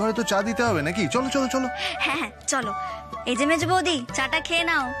সবার ঘরে তো চা দিতে হবে নাকি? চলো চলো চলো। হ্যাঁ হ্যাঁ চলো, এই যে মেজ বৌদি, চাটা খেয়ে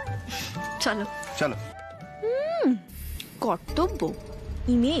নাও। চলো চলো। কর্তব্য,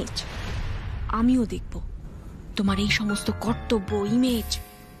 ইমেজ, আমিও দেখব তোমার এই সমস্ত কর্তব্য, ইমেজ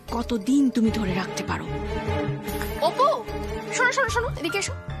কতদিন তুমি ধরে রাখতে পারো। অপু শোনো শোনো শোনো, এদিকে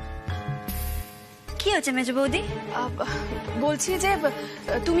এসো। কি হচ্ছে মেজ বৌদি? বলছি যে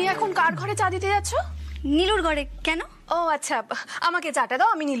তুমি এখন কার ঘরে চা দিতে যাচ্ছ? নীলুর ঘরে। কেন? ও আচ্ছা, আমাকে চাটা দাও,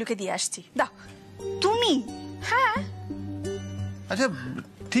 আমি নীলুকে দিয়ে আসছি। দাও। তুমি? হ্যাঁ। আচ্ছা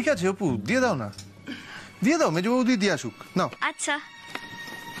ঠিক আছে অপু, দিয়ে দাও না, দিয়ে দাও, মেজ বৌদি দিয়ে আসুক। নাও। আচ্ছা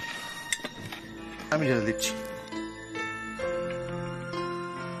আমি ঢেলে দিচ্ছি।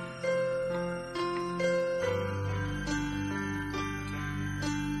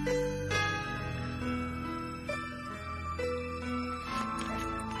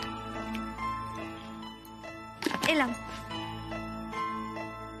 এলাম।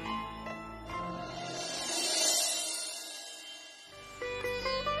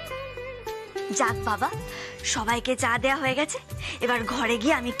 যাক বাবা, সবাইকে চা দেয়া হয়ে গেছে, এবার ঘরে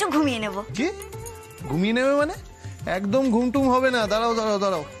গিয়ে আমি একটু ঘুমিয়ে নেব। কি ঘুমিয়ে নেবে মানে? একদম ঘুমটুম হবে না। দাঁড়াও দাঁড়াও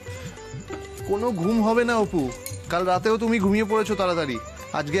দাঁড়াও, কোনো ঘুম হবে না অপু। কাল রাতেও তুমি ঘুমিয়ে পড়েছো তাড়াতাড়ি,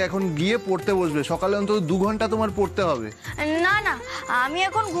 আজকে এখন গিয়ে পড়তে বসবে। সকালে অন্তত 2 ঘন্টা তোমার পড়তে হবে। না না, আমি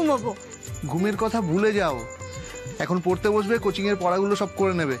এখন ঘুমোবো। ঘুমের কথা ভুলে যাও, এখন পড়তে বসবে, কোচিং এর পড়াগুলো সব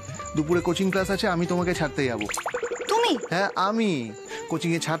করে নেবে। দুপুরে কোচিং ক্লাস আছে, আমি তোমাকে ছাড়তে যাবো। তুমি? হ্যাঁ আমি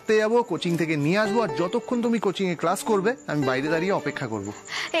কোচিং এ ছাড়তে যাবো, কোচিং থেকে নিয়ে আসবো, আর যতক্ষণ তুমি কোচিং এ ক্লাস করবে আমি বাইরে দাঁড়িয়ে অপেক্ষা করবো।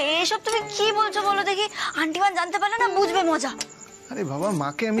 এসব তুমি কি বলছো বলো দেখি? আন্টিমা জানতে পারলে না বুঝবে মজা। আরে বাবা,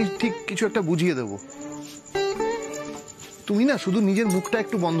 মাকে আমি ঠিক কিছু একটা বুঝিয়ে দেবো। তুমি না শুধু নিজের মুখটা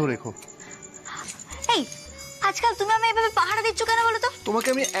একটু বন্ধ রেখো। এই আজকাল তুমি আমি এভাবে পাহারা দিচ্ছ কেন বলো তো? তোমাকে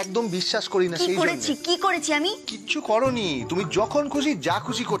আমি একদম বিশ্বাস করি না। সেই করেছি কি করেছি আমি? কিচ্ছু করনি, তুমি যখন খুশি যা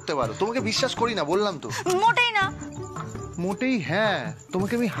খুশি করতে পারো। তোমাকে বিশ্বাস করি না বললাম তো। মোটেই না। মোটেই হ্যাঁ,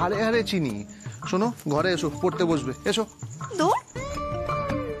 তোমাকে আমি হাড়ে হাড়ে চিনি। শোনো, ঘরে এসো, পড়তে বসবে, এসো। দূর।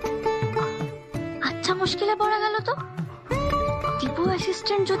 আচ্ছা, মুশকিলে পড়া গেল তো। টিপু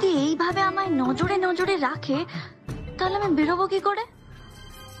অ্যাসিস্ট্যান্ট যদি এইভাবে আমায় নজরে নজরে রাখে, তাহলে আমি বেরোবো কি করে?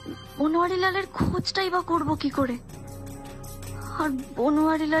 বনোয়ারিলালের খোঁজটাই বা করবো কি করে? আর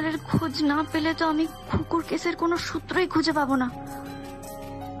বনোয়ারিলালের খোঁজ না পেলে তো আমি কুকুর কেসের কোনো সূত্রই খুঁজে পাবো না।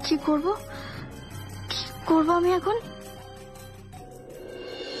 কি করব আমি এখন?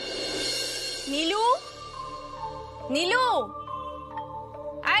 নীলু, নীলু,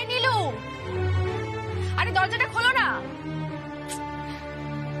 আয় নীলু, আরে দরজাটা খোলো না।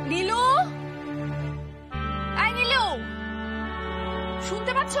 নীলু, আয় নীলু,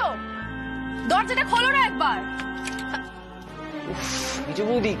 শুনতে পাচ্ছ? দরজাটা খোলো না একবার।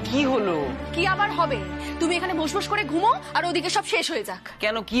 বৌদি কি হলো? কি আবার হবে? তুমি এখানে বস বস করে ঘুমো আর ওদিকে সব শেষ হয়ে যাক।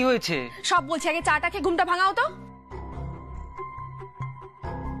 কেন, কি হয়েছে? সব বলছি, আগে চাটা খেয়ে ঘুমটা ভাঙাও তো।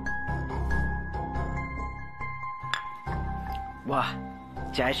 বাহ,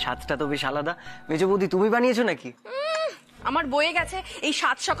 চায়ের স্বাদটা তো বেশ আলাদা। মেজো বৌদি তুমি বানিয়েছো নাকি? আমার বয়ে গেছে এই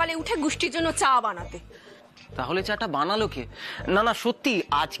 7 সকালে উঠে গোষ্ঠীর জন্য চা বানাতে। তাহলে চাটা বানালো কে? না না সত্যি,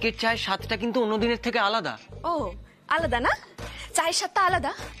 আজকের চায়ের স্বাদটা কিন্তু অন্য দিনের থেকে আলাদা। ও আলাদা না? চায়ের স্বাদটা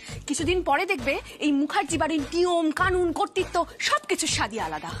আলাদা। কিছুদিন পরে দেখবে এই মুখার্জি বাড়ির নিয়ম কানুন কর্তৃত্ব সবকিছুর স্বাদই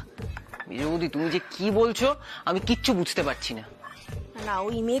আলাদা। মেজো বৌদি তুমি যে কি বলছো আমি কিচ্ছু বুঝতে পারছি না। না,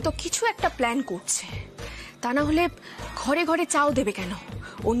 ওই মেয়ে তো কিছু একটা প্ল্যান করছে। তা না হলে ঘরে ঘরে চাও দেবে কেন?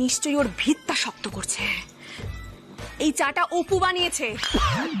 ও নিশ্চয়ই ওর ভিতটা শক্ত করছে। এই চাটা অপু বানিয়েছে।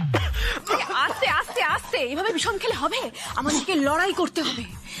 আস্তে আস্তে আস্তে এভাবে বিষম খেলে হবে? আমাদেরকে লড়াই করতে হবে,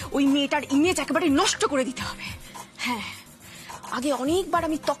 ওই মেয়েটার ইমেজ একেবারে নষ্ট করে দিতে হবে। হ্যাঁ, আগে অনেকবার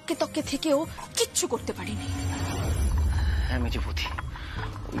আমি তককে তককে থেকেও কিচ্ছু করতে পারিনি। হ্যাঁ মেজো বৌদি,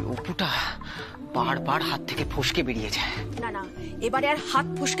 ওই অপুটা বারবার হাত থেকে ফসকে বেরিয়ে যায়। না না, এবারে আর হাত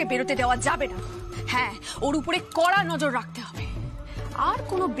ফসকে বেরোতে দেওয়া যাবে না। হ্যাঁ, ওর উপরে কড়া নজর রাখতে হবে। আর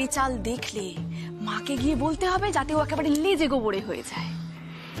কোনো বেচাল দেখলে মাকে গিয়ে বলতে হবে যাতে ও একেবারে লেজে গোবরে হয়ে যায়।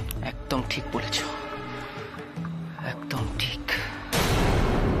 একদম ঠিক বলেছ, একদম ঠিক।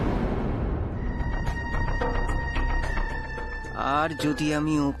 আর যদি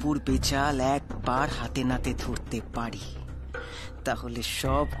আমি অপুর বেচাল একবার হাতে নাতে ধরতে পারি, তাহলে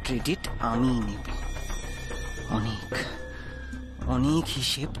সব ক্রেডিট আমিই নেব। অনেক অনেক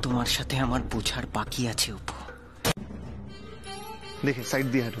হিসেব তোমার সাথে আমার বোঝার বাকি আছে অপু। দেখে সাইড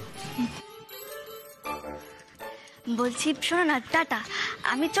দিয়ে হাঁটো। বলছি শোনো না, টাটা,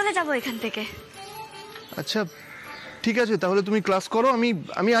 আমি চলে যাব এখান থেকে। আচ্ছা ঠিক আছে, তাহলে তুমি ক্লাস করো,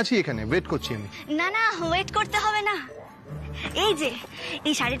 আমি আছি এখানে, ওয়েট করছি আমি। না না, ওয়েট করতে হবে না। এই যে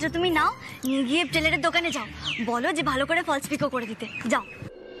এই শাড়িটা তুমি নাও, নিয়ে গিয়ে টেলারের দোকানে যাও, বলো যে ভালো করে ফলস পিকো করে দিতে। যাও।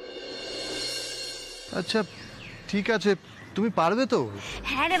 আচ্ছা ঠিক আছে, তুমি পারবে তো?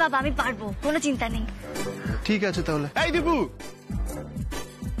 হ্যাঁ রে বাবা, আমি পারবো, কোনো চিন্তা নেই। ঠিক আছে তাহলে। এই দীপু,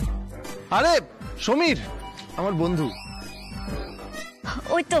 আরে সমীর আমার বন্ধু।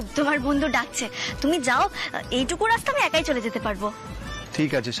 ওই তো তোমার বন্ধু ডাকছে, তুমি যাও। এইটুকু রাস্তা আমি একাই চলে যেতে পারবো।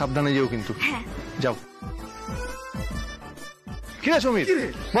 ঠিক আছে, সাবধানে যেও কিন্তু। হ্যাঁ যাও। কি রে সমীর,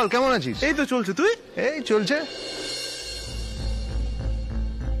 বল কেমন আছিস? এই তো চলছে, তুই? এই চলছে।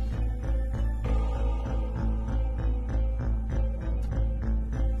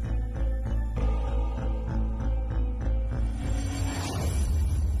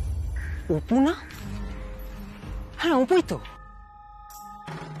 অপু না? হ্যাঁ অপুই তো,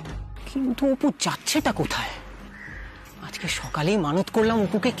 কিন্তু অপু যাচ্ছেটা কোথায়? আজকে সকালেই মানত করলাম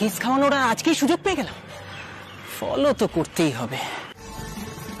অপুকে কেস খাওয়ানোর, আর আজকেই সুযোগ পেয়ে গেলাম। ফলো তো করতেই হবে।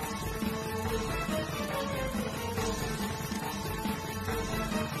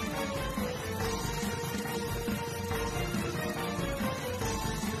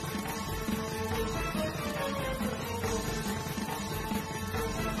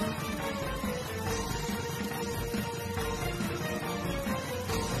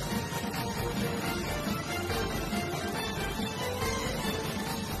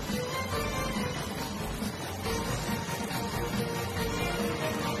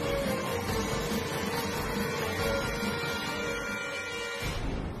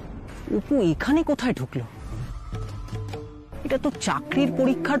 অপু এখানে কোথায় ঢুকলো? এটা তো চাকরির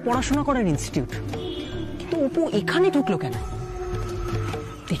পরীক্ষার পড়াশোনা করার ইনস্টিটিউট, কিন্তু অপু এখানে ঢুকলো কেন?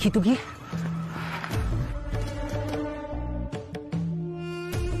 দেখি তো গিয়ে।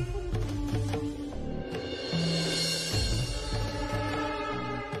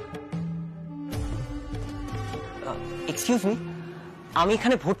 এক্সকিউজ মি, আমি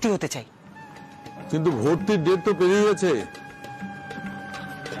এখানে ভর্তি হতে চাই। কিন্তু ভর্তির ডেট তো পেরিয়ে গেছে।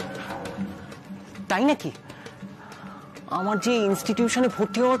 তাই নাকি? আমার যে ইনস্টিটিউশনে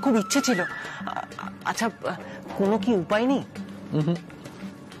ভর্তি হওয়ার খুব ইচ্ছে ছিল। আচ্ছা, কোনো কি উপায় নেই?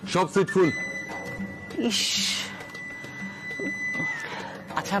 সব সিট ফুল। ইস,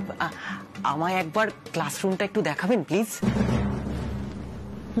 আচ্ছা আমায় একবার ক্লাসরুমটা একটু দেখাবেন প্লিজ?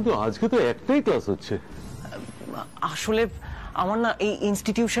 কিন্তু আজকে তো একটাই ক্লাস হচ্ছে। আসলে আমার না এই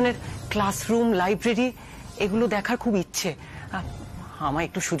ইনস্টিটিউশনের ক্লাসরুম, লাইব্রেরি এগুলো দেখার খুব ইচ্ছে। আমায়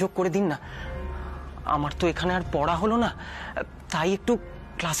একটু সুযোগ করে দিন না। আমার তো এখানে আর পড়া হলো না, তাই একটু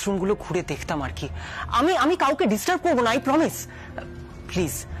ক্লাসরুমগুলো ঘুরে দেখতাম আর কি। আমি কাউকে ডিস্টার্ব করবো না, আই প্রমিস।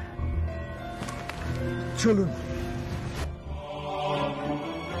 প্লিজ চলুন।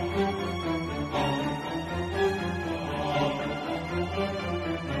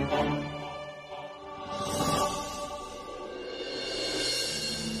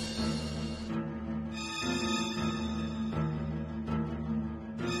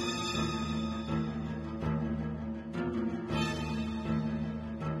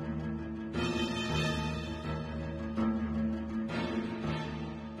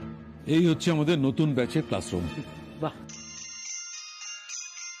 এই হচ্ছে আমাদের নতুন ব্যাচের ক্লাসরুম। বাহ,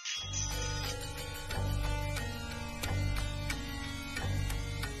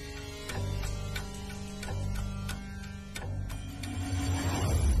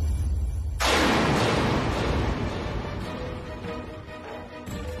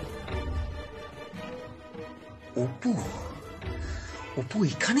 অপু অপু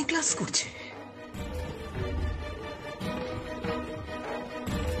এখানে ক্লাস করছে?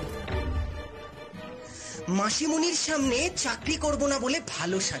 মাসিমণির সামনে চাকরি করব না বলে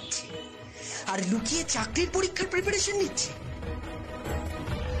ভালো সাজছে, আর লুকিয়ে চাকরির পরীক্ষার প্রিপারেশন নিচ্ছে।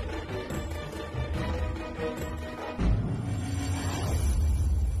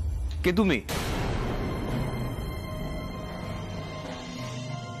 কে তুমি?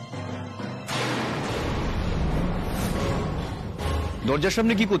 দরজার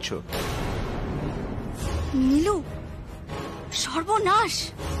সামনে কি করছো? নীলু, সর্বনাশ!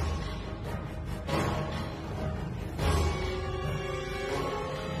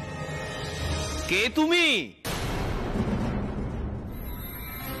 কে তুমি?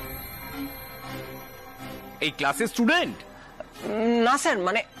 এই ক্লাসের স্টুডেন্ট? না স্যার,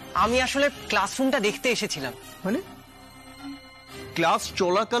 মানে আমি আসলে ক্লাসরুমটা দেখতে এসেছিলাম। মানে ক্লাস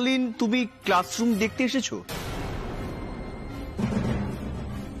চলাকালীন তুমি ক্লাসরুম দেখতে এসেছো?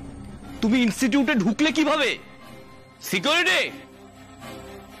 তুমি ইনস্টিটিউটে ঢুকলে কিভাবে? সিকিউরিটি?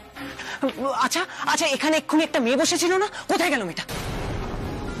 আচ্ছা আচ্ছা, এখানে এক্ষুনি একটা মেয়ে বসেছিল না? কোথায় গেল মেয়েটা?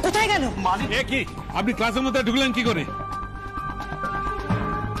 কোথায় গেল? কি আপনি ক্লাসের মধ্যে ঢুকলেন কি করে?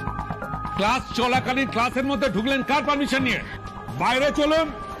 ক্লাস চলাকালীন ক্লাসের মধ্যে ঢুকলেন কার পারমিশন নিয়ে? বাইরে চলুন,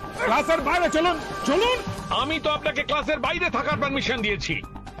 ক্লাসের বাইরে চলুন। চলুন। আমি তো আপনাকে ক্লাসের বাইরে থাকার পারমিশন দিয়েছি।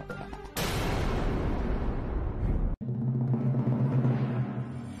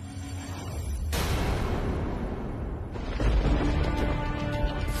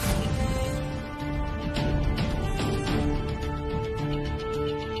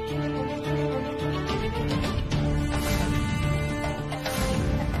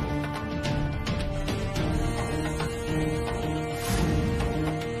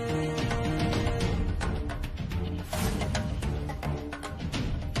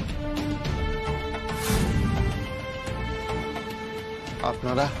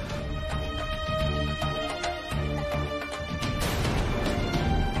 আপনারা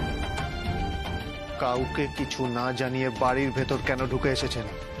কাউকে কিছু না জানিয়ে বাড়ির ভেতর কেন ঢুকে এসেছেন?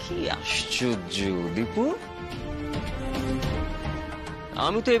 কি আশ্চর্য দীপু,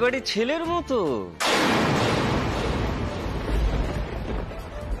 আমি তো এবারে ছেলের মতো।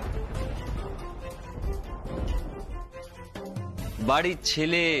 বাড়ির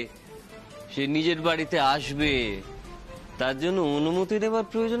ছেলে, সে নিজের বাড়িতে আসবে, তার জন্য অনুমতি দেওয়ার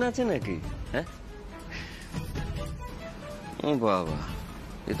প্রয়োজন আছে নাকি? হ্যাঁ, ও বাবা,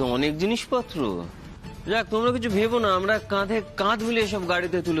 এ তো অনেক জিনিসপত্র। যাক, তোমরা কিছু ভেবো না, আমরা কাঁধে কাঁধ মিলিয়ে সব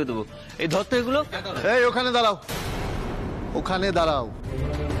গাড়িতে তুলে দেবো। এই ধরতে এগুলো। এই ওখানে দাঁড়াও, ওখানে দাঁড়াও।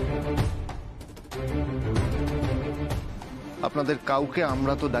 আপনাদের কাউকে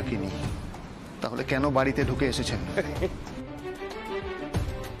আমরা তো ডাকিনি, তাহলে কেন বাড়িতে ঢুকে এসেছেন?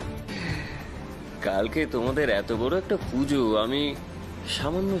 কালকে তোমাদের এত বড় একটা পুজো, আমি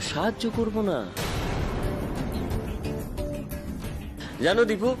সামান্য সাহায্য করব না? জানো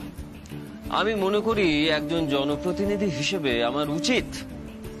দীপু, আমি মনে করি একজন জনপ্রতিনিধি হিসেবে আমার উচিত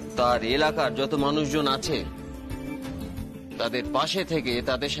তার এলাকার যত মানুষজন আছে তাদের পাশে থেকে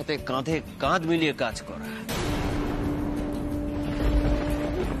তাদের সাথে কাঁধে কাঁধ মিলিয়ে কাজ করা।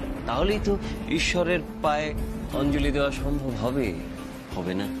 তাহলেই তো ঈশ্বরের পায়ে অঞ্জলি দেওয়া সম্ভব হবে,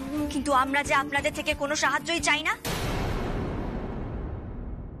 হবে না? কিন্তু আমরা যে আপনাদের থেকে কোনো সাহায্যই চাই না।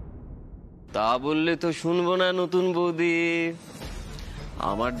 তা বললে তো শুনবো না নতুন বৌদি।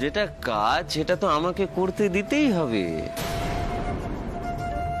 আমার যেটা কাজ সেটা তো আমাকে করতে দিতেই হবে।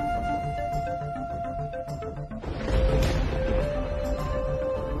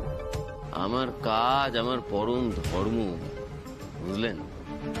 আমার কাজ আমার পরম ধর্ম, বুঝলেন?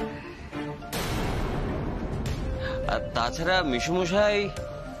 আর তাছাড়া মিশুমশাই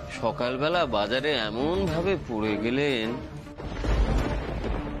সকালবেলা বাজারে এমন ভাবে পড়ে গেলেন,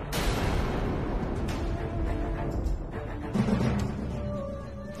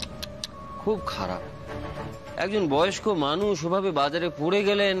 খুব খারাপ। একজন বয়স্ক মানুষ ওভাবে বাজারে পড়ে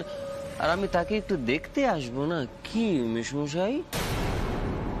গেলেন, আর আমি তাকে একটু দেখতে আসবো না? কি মিশুমশাই?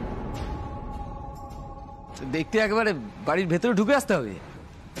 দেখতে একেবারে বাড়ির ভেতরে ঢুকে আসতে হবে?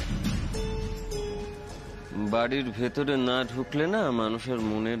 বাড়ির ভেতরে না ঢুকলে না মানুষের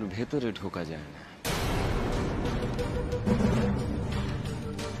মনের ভেতরে ঢোকা যায় না,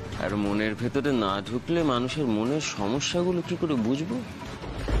 আর মনের ভেতরে না ঢুকলে মানুষের মনের সমস্যাগুলো কি করে বুঝবো?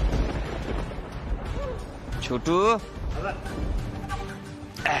 ছোট,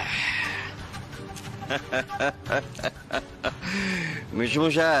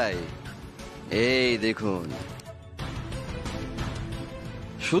 মিশুমশাই এই দেখুন,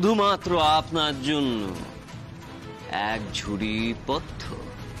 শুধুমাত্র আপনার জন্য এক ঝুড়ি পথ্য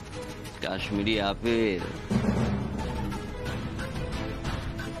কাশ্মীরি আপেল।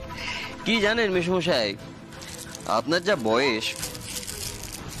 কি জানেন মিশুমশাই, আপনার যা বয়স,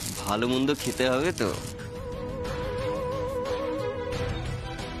 ভালো মন্দ খেতে হবে তো।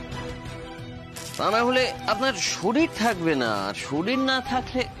 তা না হলে আপনার শরীর থাকবে না, আর শরীর না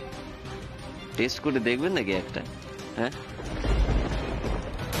থাকলে টেস্ট করে দেখবেন নাকি একটা? হ্যাঁ,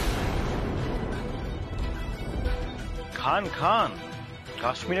 খান খান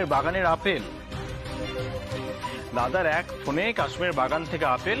কাশ্মীরের বাগানের আপেল। দাদার এক ফোনে কাশ্মীরের বাগান থেকে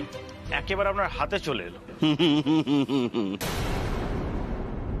আপেল একেবারে আপনার হাতে চলে এলো।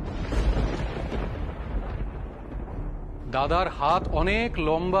 দাদার হাত অনেক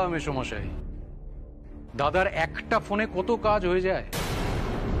লম্বা মেসোমশাই, দাদার একটা ফোনে কত কাজ হয়ে যায়।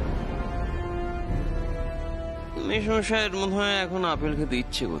 মেসোমশাইয়ের মনে হয় এখন আপেল খেতে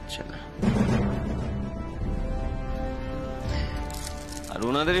ইচ্ছে করছে না, আর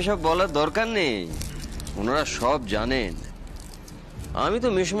ওনাদের এসব বলার দরকার নেই, ওনারা সব জানেন। আমি তো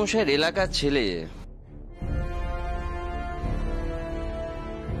মেসোমশাইয়ের এলাকার ছেলে।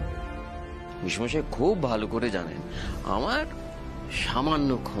 মেসোমশাই খুব ভালো করে জানেন আমার সামান্য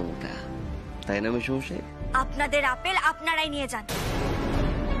ক্ষমতা, তাই না মেসোমশাই? আপনাদের আপেল আপনারাই নিয়ে যান।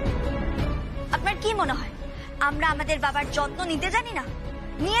 আপনার কি মনে হয় আমরা আমাদের বাবার যত্ন নিতে জানি না?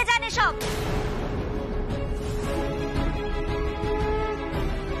 নিয়ে যান সব।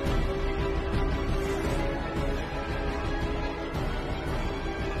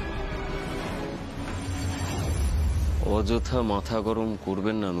 অযথা মাথা গরম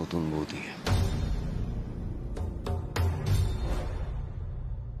করবেন না নতুন বৌদি।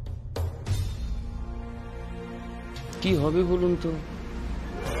 কি হবে বলুন তো?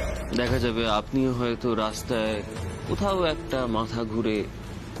 দেখা যাবে আপনিও হয়তো রাস্তায় কোথাও একটা মাথা ঘুরে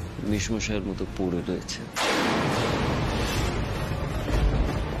মেসোমশাইয়ের মতো পড়ে রয়েছে।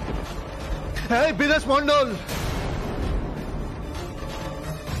 এই বিদেশ মন্ডল,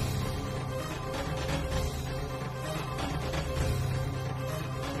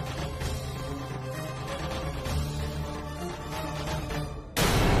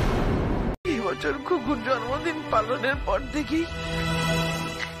 বছর খুকুর জন্মদিন পালনের পর থেকেই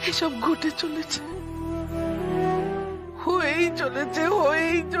এসব ঘটে চলেছে, হয়েই চলেছে,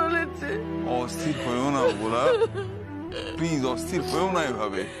 হয়েই চলেছে। অস্থির হয়েও না বলা, প্লিজ অস্থির হয়েও না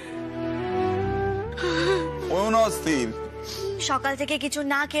এভাবে, হয়েও না অস্থির। সকাল থেকে কিছু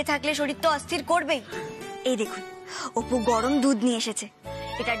না খেয়ে থাকলে শরীর তো অস্থির করবেই। এই দেখুন, অপু গরম দুধ নিয়ে এসেছে,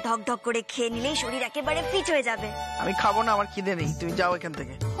 এটা ঢক ঢক করে খেয়ে নিলেই শরীর একেবারে ফিট হয়ে যাবে। আমি খাবো না, আমার খিদে নেই, তুমি যাও এখান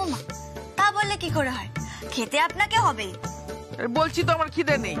থেকে। ওমা, তা বললে কি করে হয়? খেতে আপনাকে হবেই। বলছি তো আমার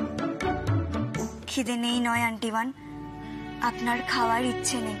খিদে নেই। খিদে নেই নয় আন্টিবান, আপনার খাওয়ার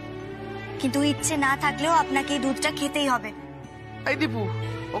ইচ্ছে নেই, কিন্তু ইচ্ছে না থাকলেও আপনাকে এই দুধটা খেতেই হবে। এই দীপু,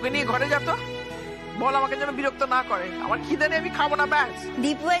 ওকে নিয়ে ঘরে যা তো। বল আমাকে যেন বিরক্ত না করে। আমার খিদে নেই, আমি খাবো না ব্যাস।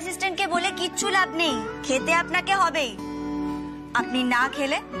 দীপু অ্যাসিস্ট্যান্টকে বলে কিচ্ছু লাভ নেই, খেতে আপনাকে হবেই। আপনি না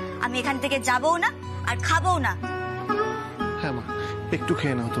খেলে আমি এখান থেকে যাবও না আর খাবও না। হ্যাঁ মা, একটু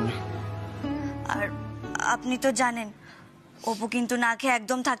খেয়ে নাও তুমি। আর আপনি তো জানেন অপু কিন্তু না খেয়ে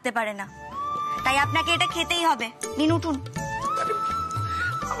একদম থাকতে পারে না, তাই আপনাকে এটা খেতেই হবে। নিন উঠুন।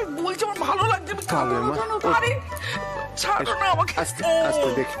 আমি বলছি আমার ভালো লাগছে, আমি খাবো না জানো পারি। ছাড়ো না আমাকে। আস্তে আস্তে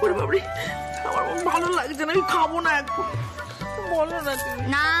দেখি। ওরে বাবরে, আমার ভালো লাগছে না, আমি খাবো না এখন। বলো না তুমি।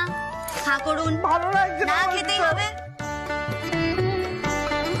 না, খা করুন। ভালো লাগছে না, খেতেই হবে।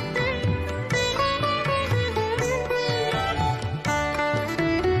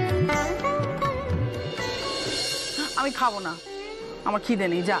 আমি খাবো না, আমার খিদে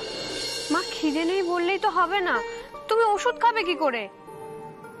নেই। যা মা, খিদে নেই বললেই তো হবে না, তুমি ওষুধ খাবে কি করে?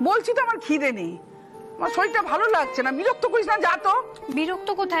 বলছি তো আমার খিদে নেই, আমার শরীরটা ভালো লাগছে না। বিরক্ত করিস না, যা তো। বিরক্ত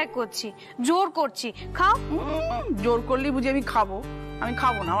কোথায় করছি, জোর করছি। খাও। জোর করলি বুঝি আমি খাবো? আমি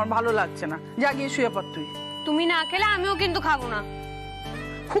খাবো না, আমার ভালো লাগছে না। যা গিয়ে শুয়ে পড় তুই। তুমি না খেলে আমিও কিন্তু খাবো না।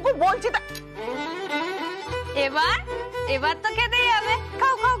 খুব বলছি তা। এবার এবার তো খেতেই হবে।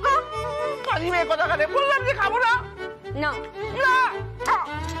 খাও খাও খাও। কাজী মেয়ে কথা কানে বললাম যে খাবো না। না না,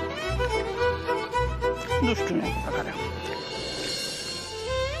 দুষ্টু মেয়ে কথা কানে।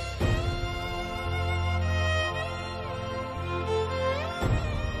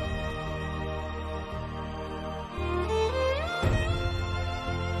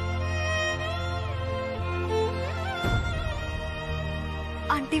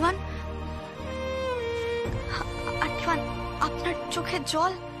 আন্টিমান, আন্টিমান, আপনার চোখে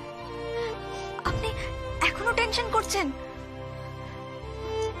জল। আপনি এখনো টেনশন করছেন?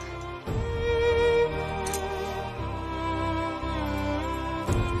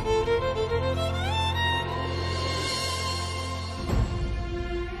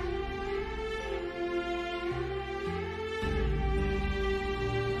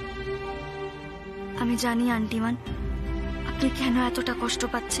 আমি জানি আন্টিমান আপনি কেন এতটা কষ্ট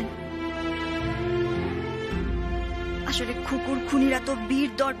পাচ্ছেন। আসলে কুকুর খুনিরা তো বীর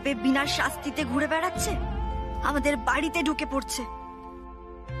দর্পে বিনা শাস্তিতে ঘুরে বেড়াচ্ছে, আমাদের বাড়িতে ঢুকে পড়ছে।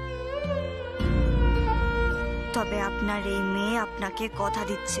 তবে আপনার এই মেয়ে আপনাকে কথা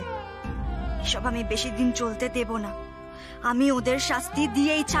দিচ্ছে, এসব আমি বেশি দিন চলতে দেব না। আমি ওদের শাস্তি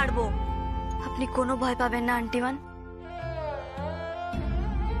দিয়েই ছাড়বো। আপনি কোনো ভয় পাবেন না আন্টিমান,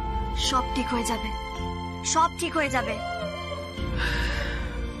 সব ঠিক হয়ে যাবে, সব ঠিক হয়ে যাবে।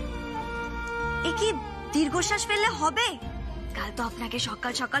 এ কি দীর্ঘশ্বাস ফেললে হবে? কাল তো আপনাকে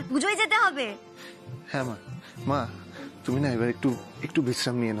সকাল সকাল পুজোয় যেতে হবে। হ্যাঁ মা, মা তুমি না এবার একটু একটু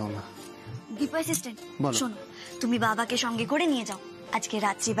বিশ্রাম নিয়ে নাও না। দীপু অ্যাসিস্ট্যান্ট, শোনো, তুমি বাবাকে সঙ্গে করে নিয়ে যাও। আজকে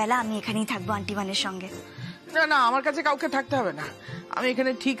রাত্রিবেলা আমি এখানেই থাকবো আন্টিমানের সঙ্গে। না না, আমার কাছে কাউকে থাকতে হবে না, আমি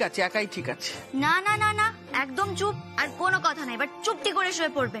এখানে ঠিক আছি, একাই ঠিক আছে। না না না না, একদম চুপ, আর কোনো কথা নাই। এবার চুপটি করে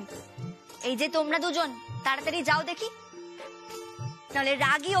শুয়ে পড়বেন। এই যে তোমরা দুজন তাড়াতাড়ি যাও দেখি, তাহলে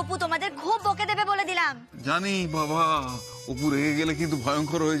রাগী অপু তোমাদের খুব বকে দেবে বলে দিলাম। জানি বাবা, অপু রেগে গেলে কিন্তু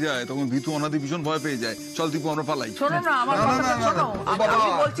ভয়ঙ্কর হয়ে যায়, তখন ভিতু অনাদি ভীষণ ভয় পেয়ে যায়। চল দীপু আমরা পালাই। শোনো না আমার কথা, শোনো। আমি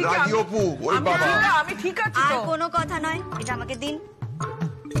বলছি কি রাগী অপু, ওই বাবা আমি ঠিক আছি। আর কোনো কথা নয়, এটা আমাকে দিন।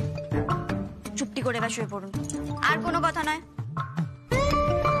 চুপটি করে এবার শুয়ে পড়ুন, আর কোনো কথা নয়।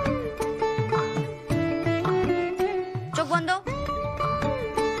 চোখ বন্ধ।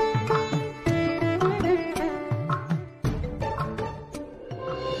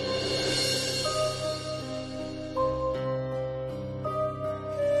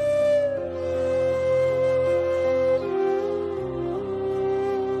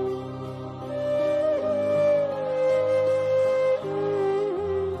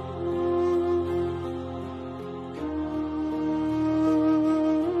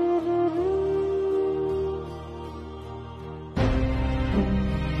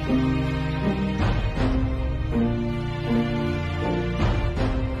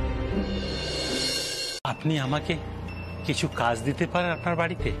 আপনি আমাকে কিছু কাজ দিতে পারেন আপনার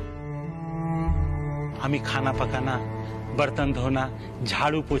বাড়িতে? আমি খানা পাকানা, বর্তন ধোনা,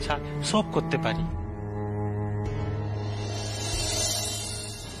 ঝাড়ু পোছা সব করতে পারি।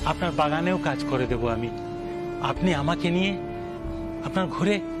 আপনার বাগানেও কাজ করে দেব আমি। আপনি আমাকে নিয়ে আপনার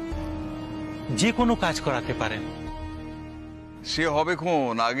ঘরে যে কোনো কাজ করাতে পারেন। সে হবে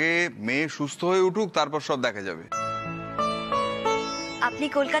কোন, আগে মেয়ে সুস্থ হয়ে উঠুক, তারপর সব দেখা যাবে। আপনি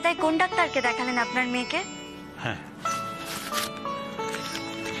কলকাতায় কোন ডাক্তারকে দেখালেন আপনার মেয়েকে? হ্যাঁ,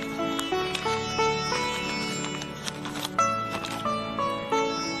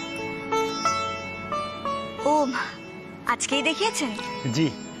 ও আজকেই দেখিয়েছেন? জি,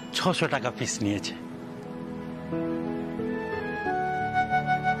 600 টাকা ফিস নিয়েছে।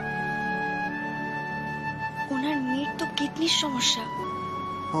 কিডনির সমস্যা।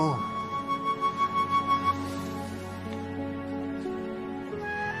 ও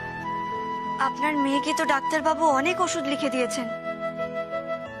আপনার মেয়েকে তো ডাক্তারবাবু অনেক ওষুধ লিখে দিয়েছেন।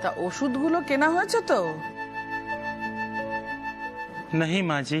 তা ওষুধগুলো কেনা হয়েছে তো? नहीं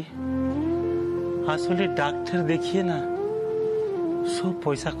माँ जी, আসলে ডাক্তার দেখিয়ে না সব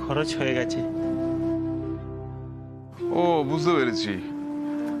পয়সা খরচ হয়ে গেছে। ও বুঝতে পেরেছি।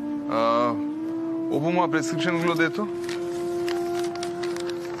 উপমা প্রেসক্রিপশন গুলো দে তো।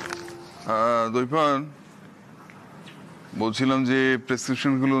 দৈপান, বলছিলাম যে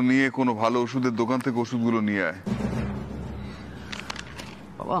প্রেসক্রিপশন গুলো নিয়ে কোনো ভালো ওষুধের দোকান থেকে ওষুধগুলো নিয়ে আয়।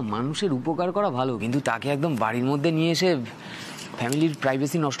 বাবা, মানুষের উপকার করা ভালো, কিন্তু তাকে একদম বাড়ির মধ্যে নিয়ে এসে ফ্যামিলির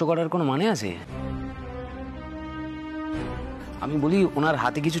প্রাইভেসি নষ্ট করার কোনো মানে আছে? আমি বলি ওনার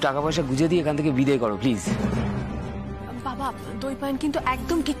হাতে কিছু টাকা পয়সা গুঁজে দিয়ে এখান থেকে বিদায় করো প্লিজ। বাবা, দৈপায়ন কিন্তু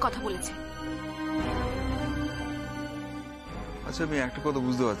একদম ঠিক কথা বলেছে। আচ্ছা, আমি একটা কথা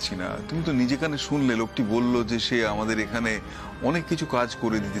বুঝতে পারছি না, তুমি তো নিজে কানে শুনলে লোকটি বলল যে সে আমাদের এখানে অনেক কিছু কাজ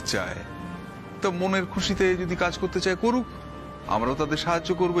করে দিতে চায়। তা মনের খুশিতে যদি কাজ করতে চায় করুক, আমরাও তাদের সাহায্য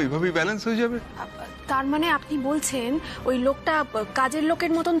করবো, এইভাবেই ব্যালেন্স হয়ে যাবে। তার মানে আপনি বলছেন ওই লোকটা কাজের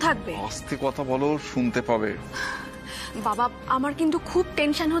লোকের মতন থাকবে? আস্তে কথা বলো, শুনতে পাবে। বাবা, আমার কিন্তু খুব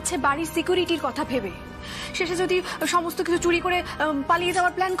টেনশন হচ্ছে বাড়ির সিকিউরিটির কথা ভেবে। শেষে যদি সমস্ত কিছু চুরি করে পালিয়ে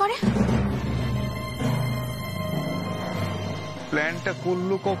যাওয়ার প্ল্যান করে? প্ল্যানটা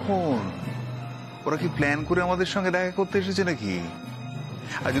করলো কখন? ওরা কি প্ল্যান করে আমাদের সঙ্গে দেখা করতে এসেছে নাকি?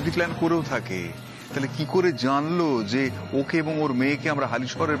 আর যদি প্ল্যান করেও থাকে, তাহলে কি করে জানলো যে ওকে এবং ওর মেয়েকে আমরা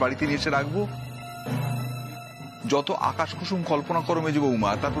হালিশহরের বাড়িতে নিয়ে এসে রাখবো? যত আকাশ কুসুম কল্পনা করো মেজো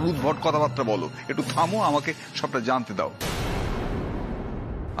বৌমা, তারপর উদ্ভট কথাবার্তা বলো। একটু থামো, আমাকে সবটা জানতে দাও।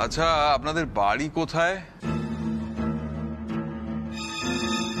 আচ্ছা, আপনাদের বাড়ি কোথায়?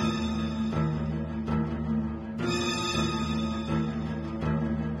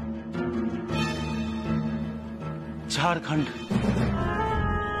 झारखंड।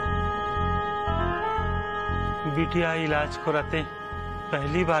 बिटिया इलाज कराते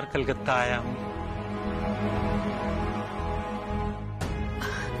पहली बार कलकत्ता आया हूँ।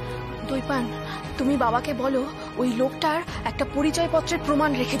 দৈপায়ন, তুমি বাবাকে বলো ওই লোকটার একটা পরিচয়পত্রের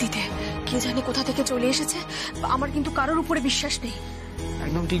প্রমাণ রেখে দিতে। কে জানে কোথা থেকে চলে এসেছে, আমার কিন্তু কারোর উপরে বিশ্বাস নেই।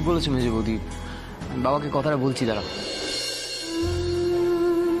 একদম ঠিক বলেছো মেজে বৌদি, বাবাকে কথাটা বলছি দাঁড়া।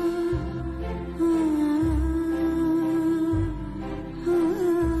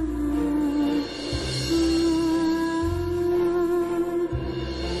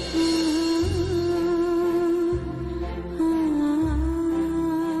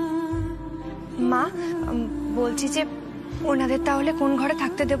 মা, বলছি যে ওনাদের তাহলে কোন ঘরে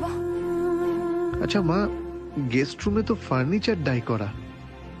থাকতে দেব? আচ্ছা মা, গেস্ট রুমে তো ফার্নিচার ডাই করা,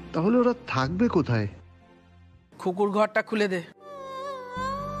 তাহলে ওরা থাকবে কোথায়? খুকুর ঘরটা খুলে দে,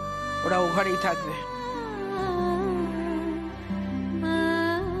 ওরা ও ঘরেই থাকবে।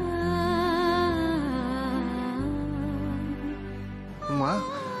 মা,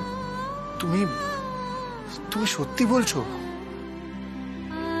 তুমি তুমি সত্যি বলছো?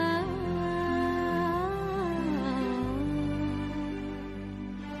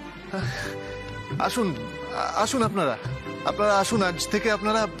 আসুন আসুন, আপনারা আপনারা আসুন, আজ থেকে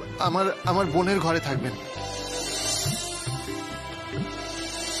আপনারা আমার বোনের ঘরে থাকবেন।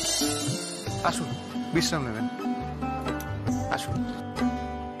 আসুন, বিশ্রাম নেবেন, আসুন।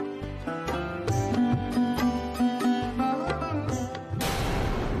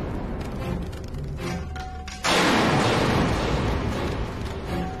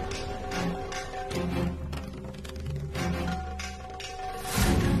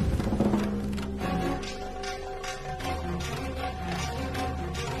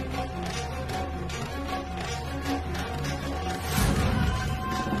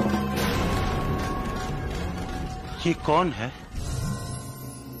 ये कौन है?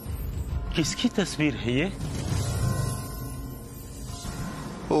 किसकी तस्वीर है ये?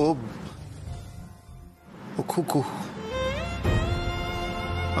 ও খুকু,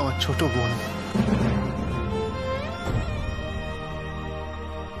 আমার ছোট বোন।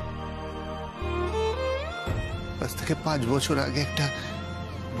 আজ থেকে 5 বছর আগে একটা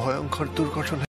ভয়ঙ্কর দুর্ঘটনা